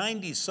 It was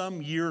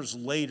 90-some years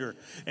later,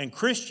 and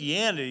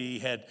Christianity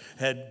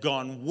had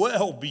gone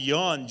well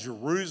beyond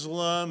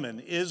Jerusalem and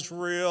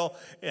Israel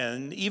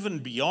and even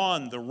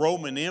beyond the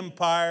Roman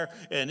Empire,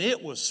 and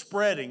it was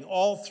spreading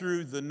all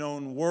through the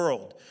known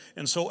world.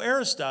 And so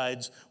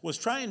Aristides was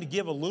trying to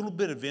give a little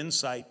bit of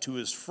insight to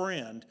his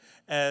friend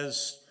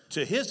as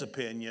to his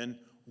opinion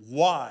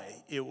why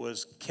it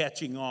was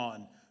catching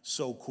on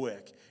so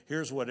quick.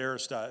 Here's what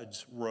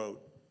Aristides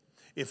wrote.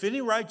 If any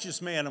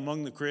righteous man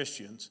among the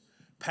Christians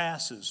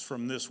passes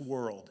from this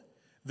world,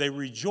 they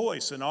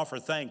rejoice and offer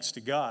thanks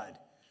to God,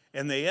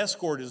 and they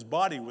escort his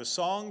body with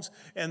songs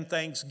and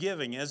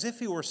thanksgiving, as if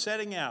he were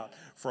setting out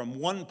from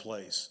one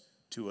place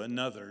to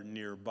another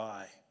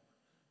nearby.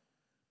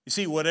 You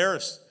see, what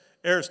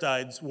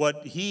Aristides,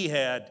 what he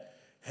had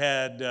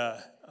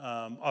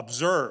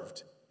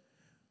observed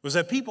was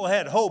that people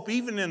had hope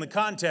even in the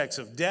context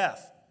of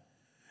death.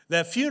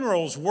 That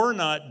funerals were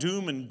not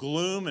doom and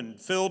gloom and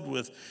filled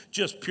with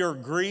just pure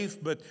grief,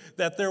 but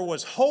that there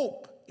was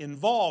hope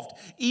involved,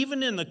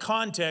 even in the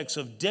context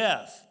of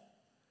death.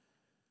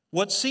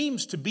 What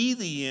seems to be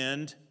the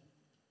end,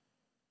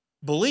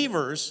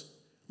 believers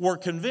were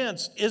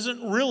convinced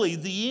isn't really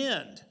the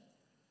end.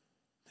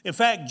 In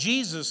fact,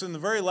 Jesus, in the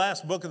very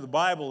last book of the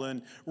Bible,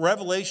 in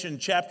Revelation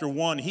chapter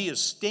 1, he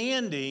is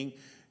standing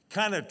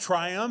kind of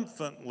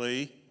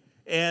triumphantly,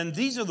 and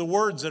these are the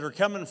words that are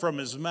coming from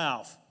his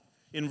mouth.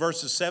 In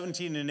verses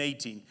 17 and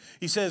 18,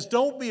 he says,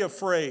 "Don't be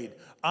afraid.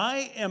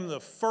 I am the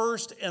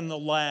first and the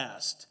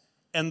last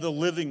and the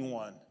living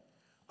one.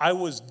 I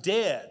was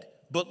dead,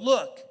 but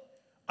look,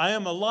 I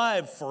am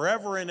alive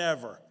forever and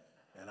ever,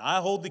 and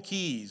I hold the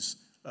keys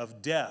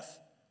of death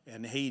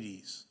and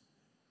Hades."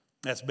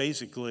 That's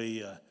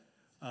basically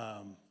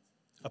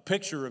a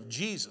picture of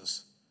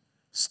Jesus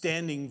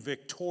standing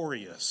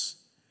victorious.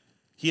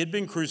 He had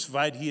been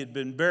crucified, he had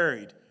been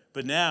buried,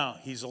 but now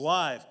he's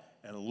alive,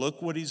 and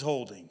look what he's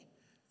holding.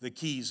 The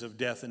keys of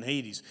death and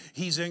Hades.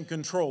 He's in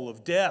control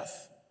of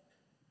death.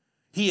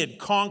 He had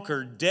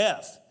conquered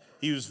death.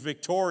 He was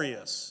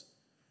victorious.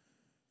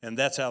 And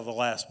that's how the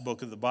last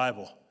book of the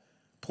Bible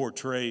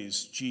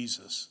portrays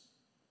Jesus.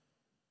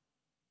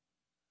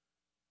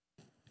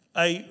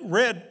 I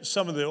read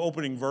some of the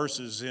opening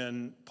verses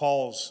in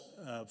Paul's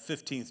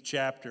 15th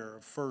chapter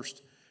of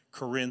 1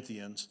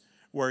 Corinthians,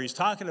 where he's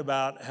talking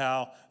about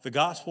how the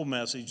gospel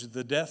message,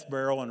 the death,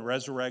 burial, and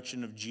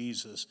resurrection of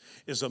Jesus,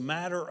 is a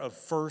matter of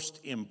first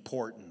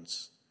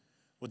importance.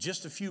 Well,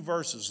 just a few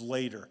verses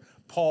later,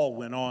 Paul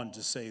went on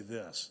to say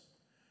this: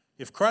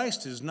 if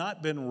Christ has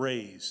not been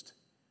raised,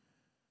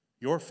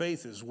 your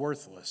faith is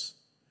worthless.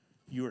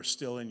 You are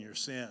still in your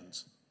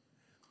sins.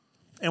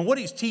 And what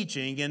he's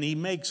teaching, and he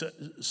makes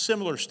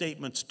similar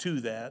statements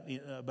to that,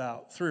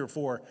 about 3 or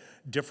 4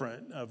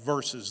 different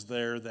verses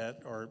there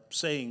that are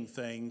saying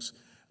things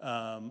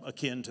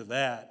akin to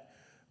that.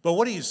 But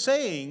what he's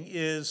saying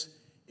is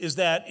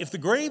that if the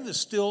grave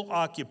is still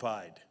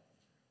occupied,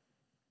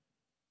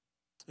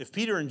 if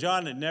Peter and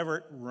John had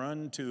never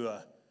run to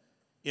an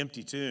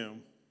empty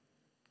tomb,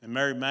 and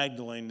Mary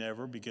Magdalene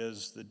never,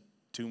 because the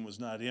tomb was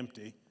not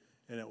empty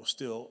and it was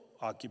still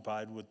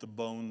occupied with the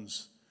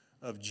bones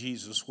of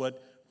Jesus,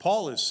 what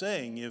Paul is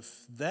saying,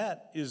 if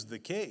that is the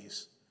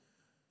case,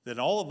 then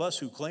all of us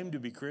who claim to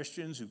be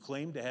Christians, who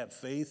claim to have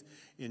faith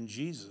in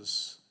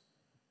Jesus,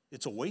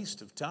 it's a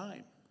waste of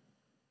time,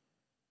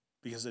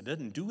 because it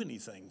doesn't do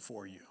anything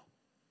for you.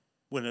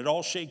 When it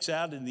all shakes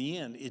out in the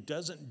end, it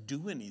doesn't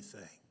do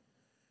anything.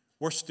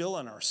 We're still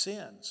in our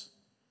sins.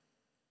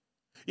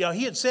 He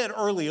had said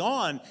early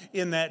on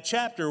in that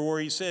chapter where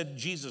he said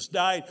Jesus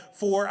died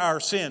for our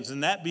sins,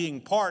 and that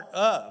being part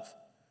of,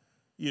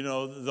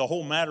 the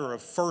whole matter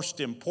of first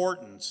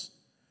importance,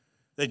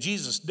 that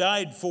Jesus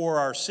died for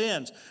our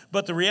sins.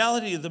 But the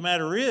reality of the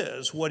matter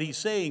is, what he's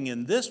saying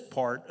in this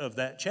part of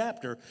that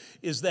chapter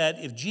is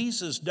that if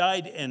Jesus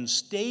died and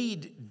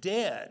stayed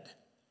dead,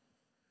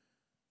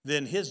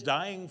 then his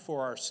dying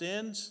for our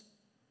sins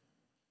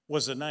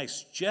was a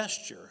nice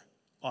gesture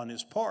on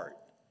his part.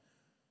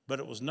 But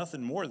it was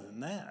nothing more than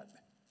that,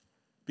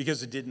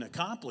 because it didn't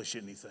accomplish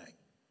anything.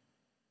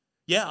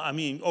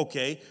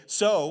 Okay,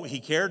 so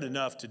he cared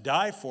enough to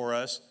die for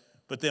us,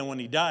 but then when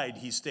he died,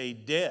 he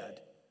stayed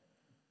dead.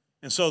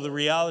 And so the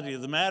reality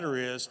of the matter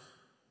is,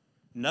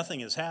 nothing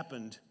has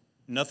happened,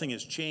 nothing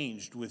has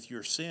changed with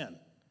your sin.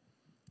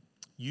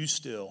 You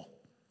still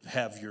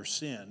have your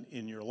sin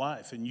in your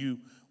life, and you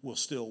will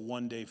still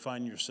one day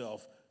find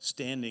yourself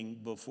standing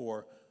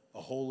before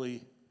a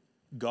holy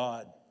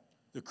God,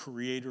 the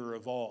creator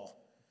of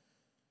all,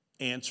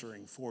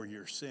 answering for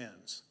your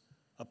sins.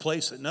 A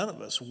place that none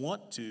of us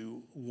want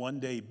to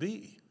one day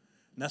be.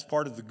 And that's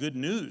part of the good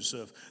news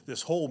of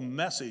this whole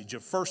message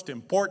of first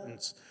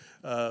importance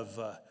of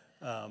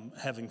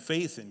having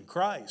faith in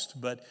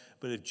Christ. But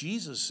if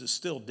Jesus is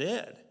still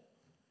dead,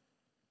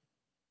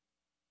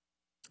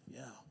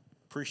 yeah,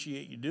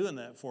 appreciate you doing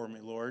that for me,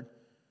 Lord,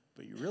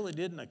 but you really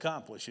didn't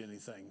accomplish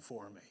anything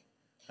for me.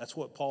 That's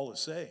what Paul is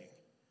saying,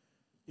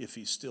 if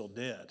he's still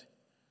dead.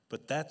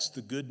 But that's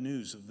the good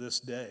news of this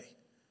day,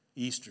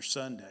 Easter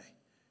Sunday,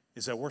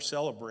 is that we're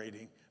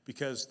celebrating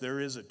because there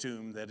is a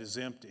tomb that is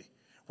empty.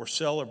 We're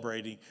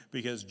celebrating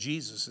because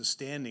Jesus is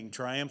standing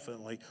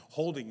triumphantly,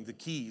 holding the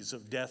keys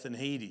of death and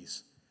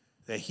Hades,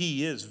 that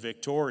he is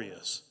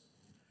victorious.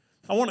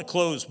 I want to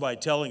close by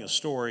telling a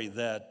story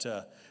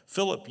that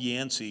Philip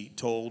Yancey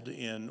told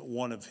in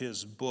one of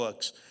his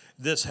books.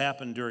 This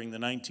happened during the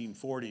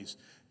 1940s,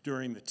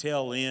 during the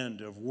tail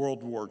end of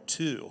World War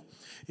II.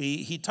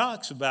 He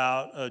talks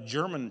about a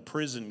German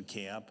prison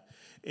camp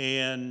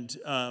and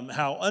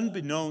how,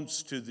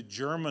 unbeknownst to the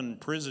German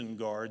prison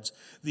guards,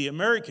 the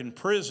American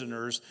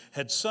prisoners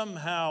had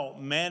somehow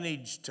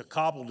managed to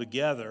cobble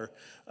together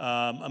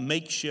a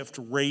makeshift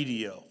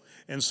radio.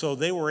 And so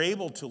they were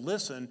able to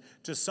listen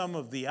to some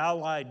of the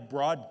Allied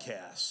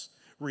broadcasts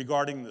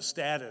regarding the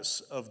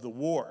status of the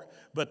war.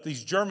 But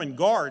these German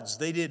guards,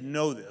 they didn't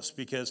know this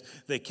because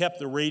they kept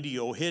the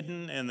radio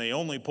hidden and they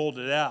only pulled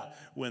it out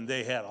when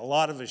they had a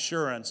lot of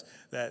assurance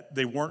that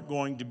they weren't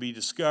going to be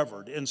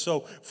discovered. And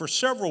so for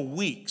several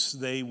weeks,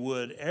 they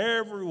would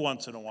every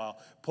once in a while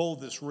pull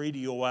this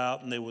radio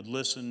out and they would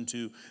listen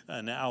to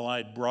an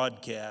Allied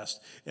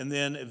broadcast. And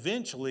then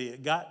eventually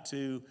it got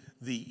to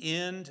the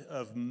end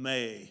of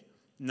May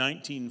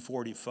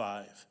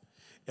 1945,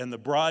 and the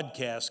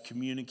broadcast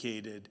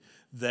communicated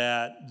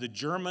that the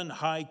German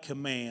High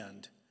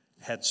Command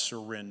had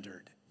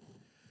surrendered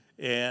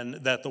and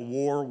that the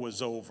war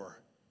was over.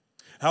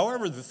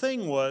 However, the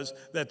thing was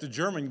that the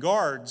German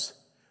guards,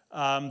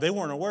 they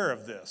weren't aware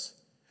of this.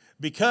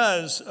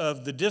 Because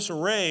of the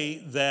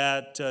disarray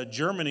that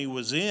Germany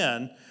was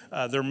in,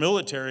 their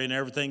military and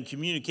everything,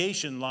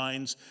 communication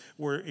lines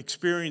were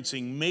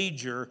experiencing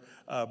major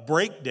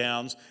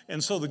breakdowns.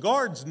 And so the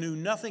guards knew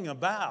nothing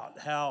about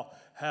how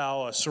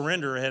a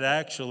surrender had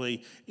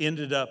actually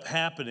ended up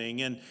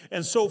happening.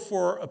 And so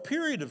for a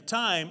period of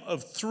time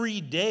of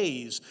 3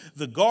 days,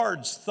 the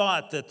guards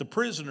thought that the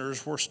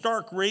prisoners were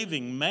stark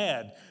raving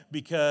mad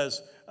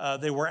because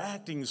they were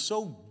acting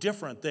so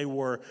different. They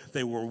were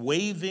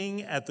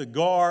waving at the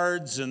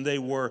guards, and they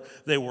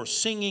were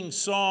singing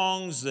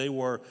songs. They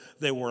were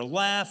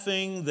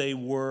laughing. They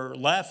were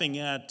laughing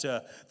at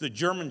the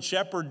German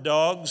Shepherd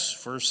dogs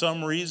for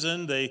some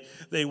reason.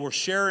 They were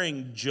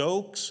sharing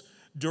jokes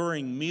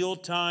during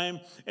mealtime,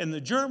 and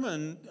the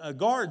German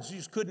guards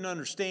just couldn't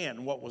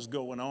understand what was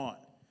going on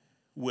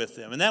with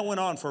them. And that went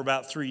on for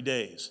about 3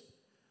 days.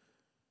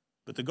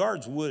 But the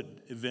guards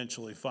would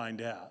eventually find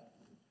out.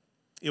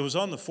 It was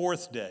on the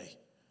 4th day,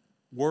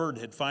 word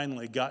had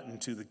finally gotten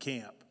to the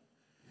camp.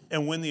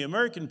 And when the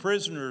American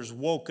prisoners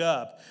woke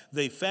up,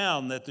 they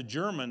found that the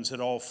Germans had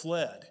all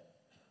fled,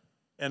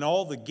 and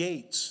all the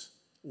gates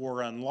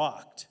were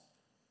unlocked.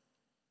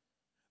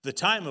 The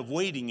time of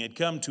waiting had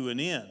come to an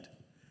end,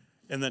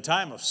 and the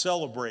time of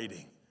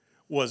celebrating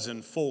was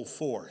in full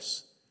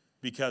force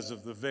because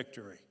of the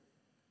victory.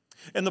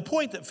 And the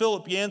point that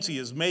Philip Yancey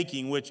is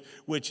making,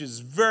 which is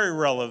very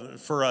relevant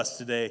for us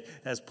today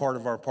as part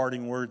of our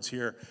parting words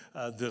here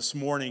this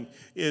morning,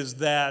 is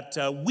that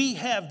we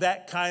have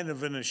that kind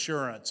of an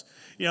assurance.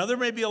 You know, there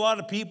may be a lot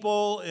of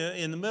people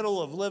in the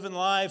middle of living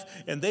life,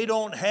 and they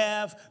don't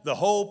have the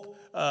hope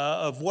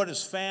of what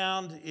is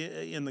found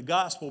in the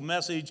gospel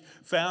message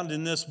found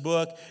in this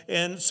book.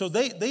 And so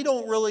they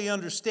don't really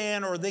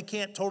understand, or they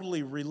can't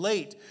totally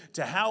relate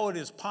to how it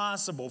is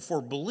possible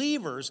for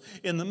believers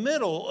in the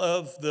middle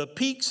of the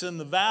peaks and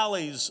the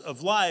valleys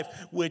of life,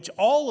 which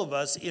all of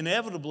us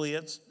inevitably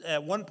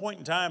at one point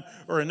in time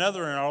or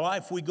another in our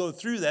life, we go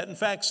through that. In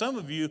fact, some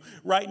of you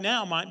right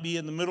now might be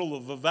in the middle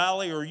of a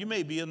valley, or you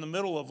may be in the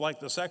middle of like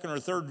the second or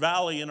third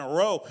valley in a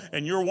row,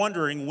 and you're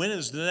wondering, when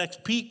is the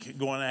next peak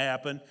going to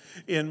happen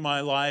in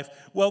my life?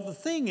 Well, the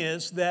thing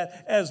is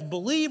that as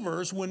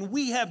believers, when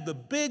we have the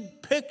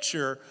big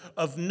picture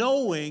of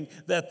knowing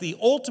that the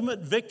ultimate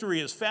victory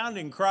is found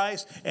in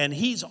Christ and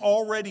he's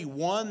already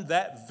won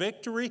that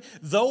victory,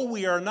 though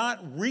we are not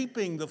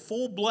reaping the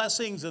full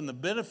blessings and the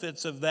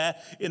benefits of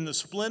that in the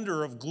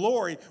splendor of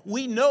glory,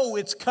 we know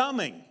it's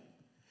coming.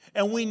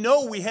 And we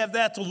know we have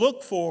that to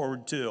look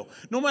forward to.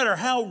 No matter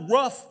how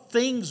rough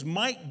things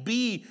might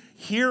be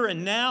here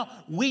and now,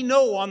 we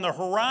know on the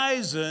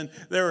horizon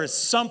there is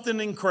something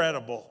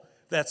incredible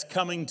that's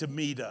coming to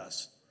meet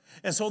us.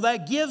 And so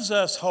that gives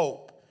us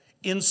hope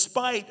in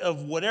spite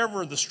of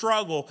whatever the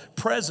struggle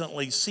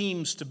presently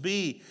seems to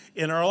be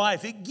in our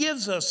life. It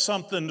gives us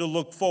something to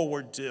look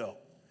forward to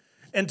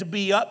and to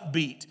be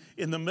upbeat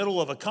in the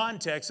middle of a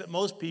context that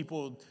most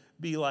people would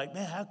be like,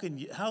 man, how can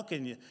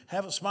you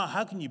have a smile?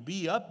 How can you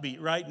be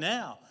upbeat right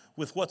now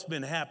with what's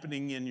been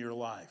happening in your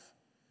life?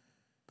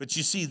 But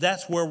you see,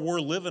 that's where we're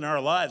living our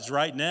lives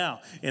right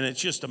now. And it's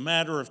just a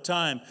matter of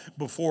time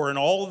before in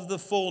all of the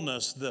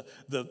fullness,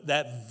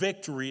 that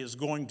victory is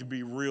going to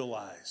be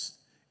realized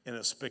in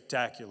a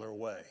spectacular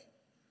way.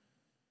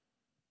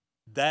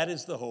 That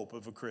is the hope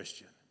of a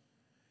Christian.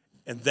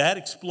 And that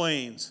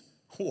explains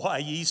why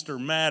Easter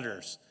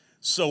matters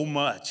so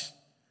much.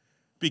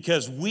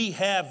 Because we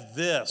have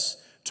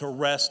this to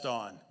rest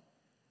on.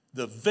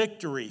 The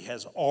victory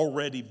has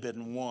already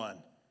been won.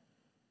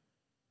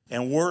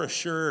 And we're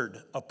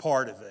assured a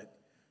part of it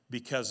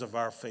because of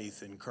our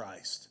faith in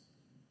Christ.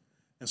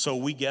 And so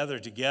we gather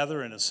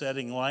together in a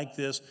setting like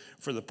this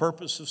for the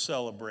purpose of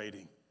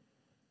celebrating.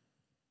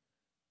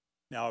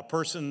 Now, a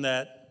person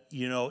that,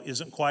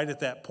 isn't quite at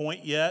that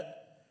point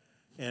yet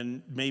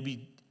and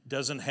maybe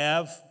doesn't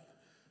have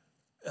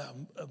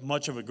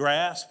much of a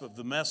grasp of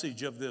the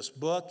message of this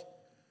book,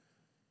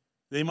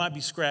 they might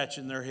be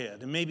scratching their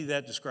head. And maybe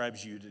that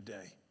describes you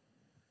today.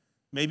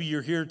 Maybe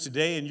you're here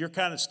today and you're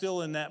kind of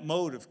still in that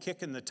mode of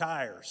kicking the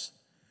tires.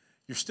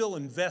 You're still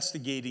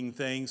investigating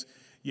things.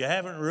 You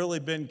haven't really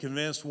been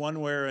convinced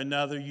one way or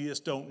another. You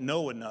just don't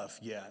know enough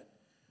yet.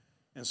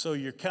 And so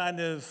you're kind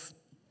of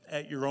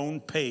at your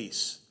own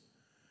pace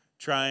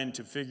trying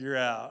to figure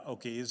out,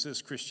 okay, is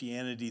this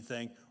Christianity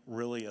thing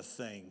really a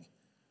thing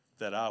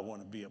that I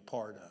want to be a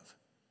part of?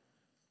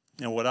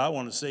 And what I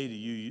want to say to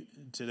you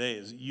today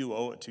is you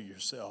owe it to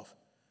yourself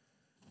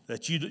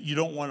that you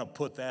don't want to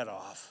put that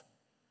off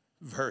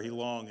very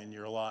long in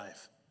your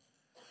life,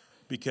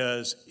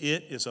 because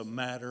it is a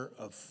matter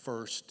of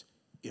first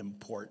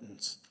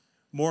importance.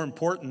 More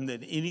important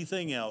than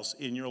anything else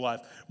in your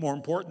life, more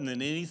important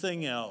than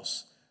anything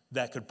else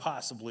that could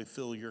possibly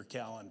fill your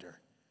calendar,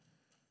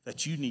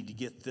 that you need to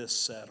get this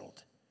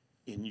settled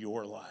in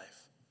your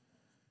life.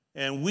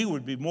 And we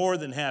would be more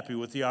than happy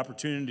with the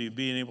opportunity of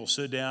being able to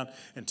sit down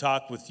and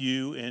talk with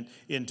you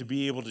and to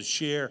be able to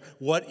share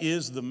what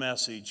is the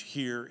message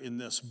here in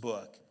this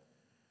book.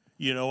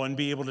 And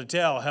be able to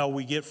tell how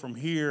we get from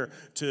here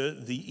to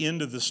the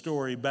end of the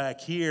story back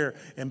here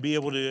and be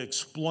able to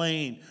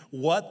explain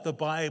what the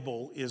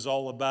Bible is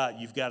all about.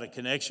 You've got a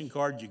connection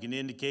card. You can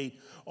indicate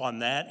on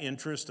that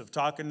interest of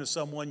talking to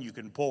someone. You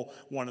can pull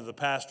one of the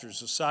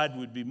pastors aside.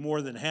 We'd be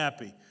more than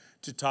happy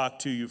to talk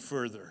to you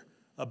further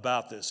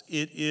about this.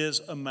 It is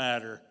a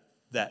matter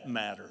that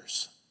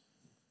matters.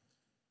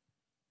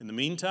 In the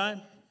meantime,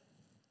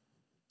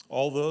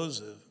 all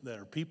those that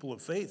are people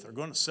of faith are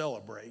going to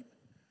celebrate.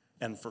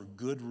 And for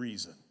good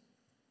reason.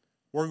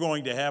 We're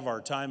going to have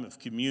our time of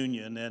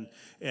communion,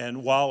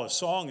 and while a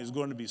song is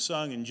going to be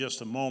sung in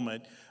just a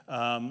moment,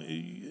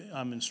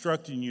 I'm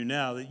instructing you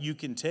now that you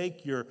can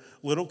take your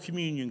little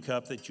communion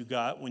cup that you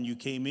got when you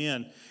came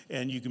in,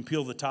 and you can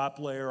peel the top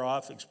layer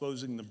off,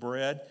 exposing the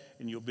bread,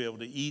 and you'll be able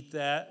to eat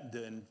that,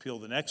 then peel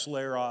the next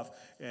layer off,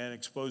 and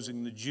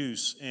exposing the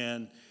juice.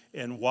 And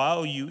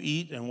while you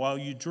eat and while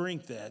you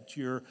drink that,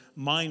 you're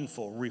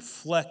mindful,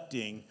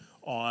 reflecting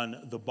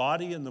on the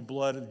body and the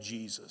blood of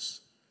Jesus,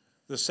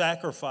 the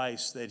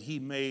sacrifice that he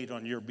made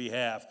on your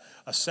behalf,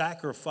 a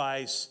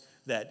sacrifice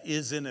that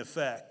is in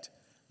effect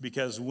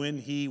because when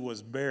he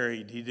was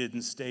buried, he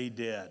didn't stay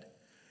dead.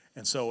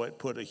 And so it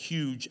put a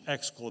huge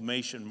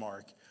exclamation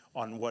mark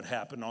on what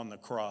happened on the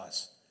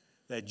cross,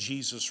 that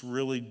Jesus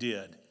really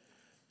did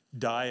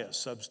die a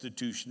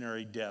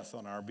substitutionary death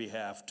on our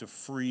behalf to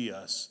free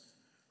us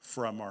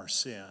from our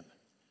sin.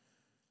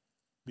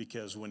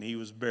 Because when he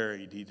was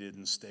buried, he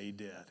didn't stay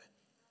dead.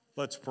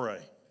 Let's pray.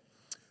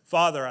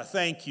 Father, I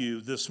thank you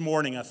this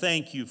morning. I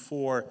thank you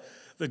for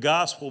the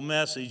gospel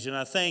message, and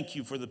I thank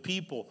you for the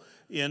people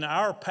in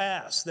our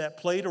past that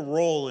played a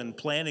role in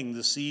planting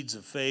the seeds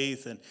of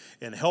faith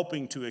and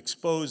helping to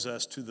expose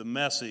us to the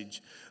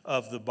message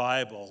of the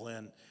Bible.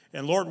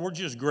 And Lord, we're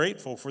just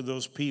grateful for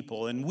those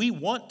people, and we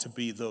want to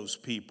be those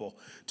people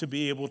to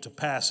be able to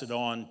pass it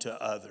on to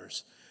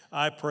others.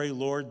 I pray,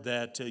 Lord,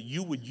 that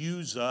you would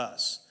use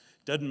us.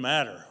 Doesn't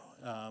matter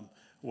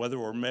whether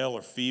we're male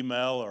or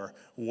female or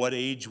what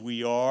age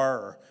we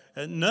are.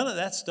 None of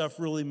that stuff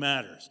really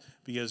matters,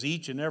 because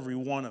each and every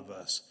one of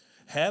us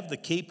have the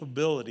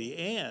capability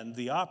and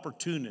the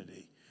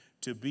opportunity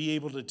to be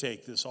able to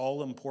take this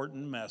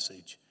all-important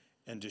message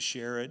and to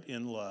share it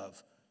in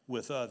love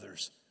with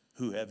others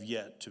who have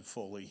yet to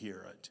fully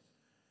hear it.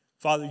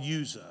 Father,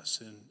 use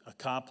us in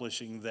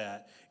accomplishing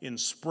that, in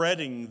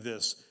spreading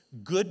this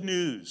good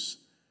news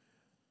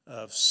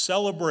of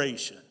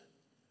celebration,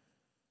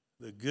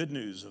 the good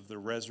news of the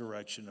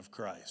resurrection of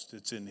Christ.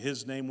 It's in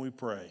his name we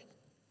pray.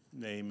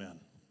 Amen.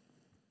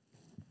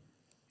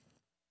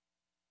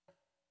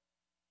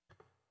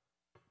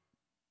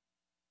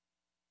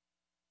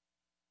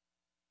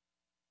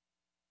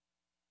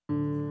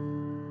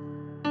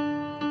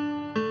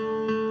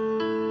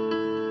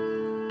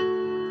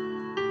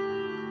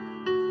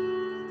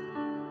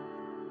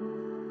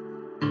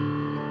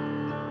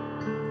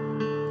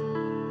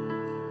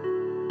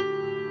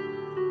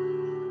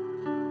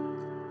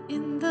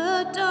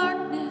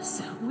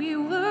 us. We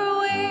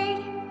were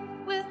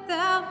waiting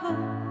without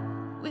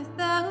hope,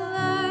 without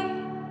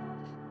light,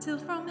 till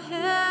from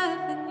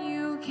heaven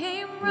you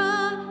came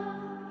running.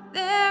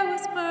 There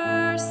was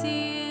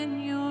mercy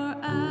in your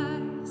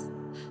eyes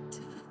to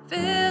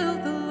fulfill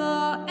the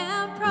law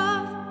and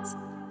prophets.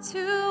 To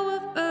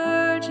a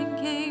virgin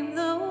came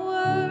the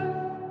word,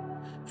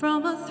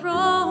 from a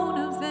throne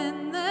of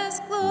endless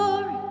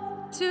glory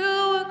to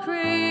a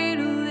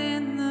cradle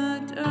in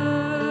the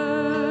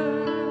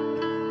dirt.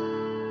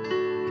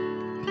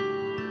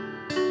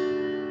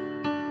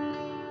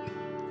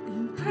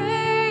 And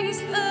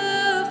praise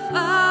the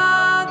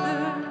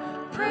Father,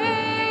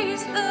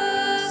 praise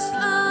the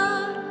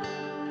Son,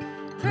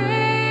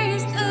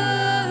 praise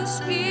the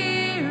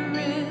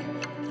Spirit,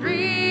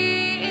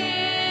 three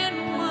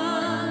in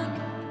one.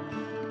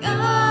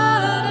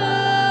 God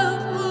of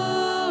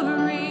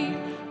glory,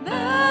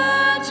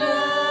 majesty,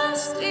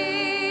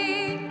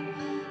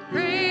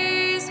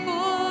 praise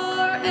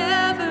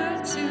forever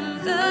to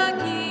the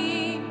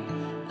King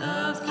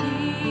of Kings.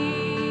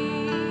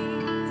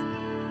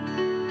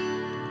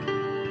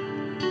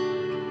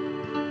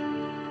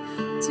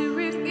 To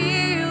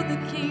reveal the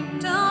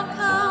kingdom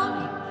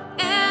coming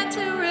and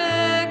to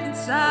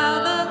reconcile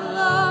the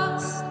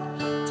lost,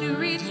 to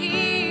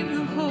redeem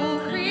the whole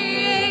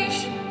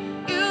creation.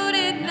 You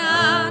did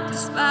not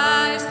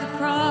despise the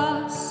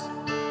cross,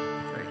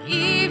 for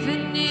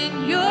even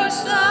in your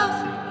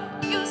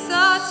suffering you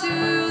saw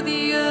to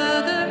the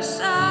other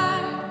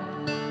side,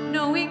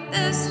 knowing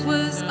this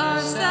was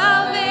our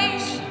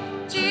salvation.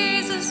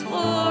 Jesus, for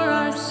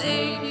our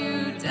sake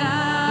you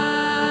died.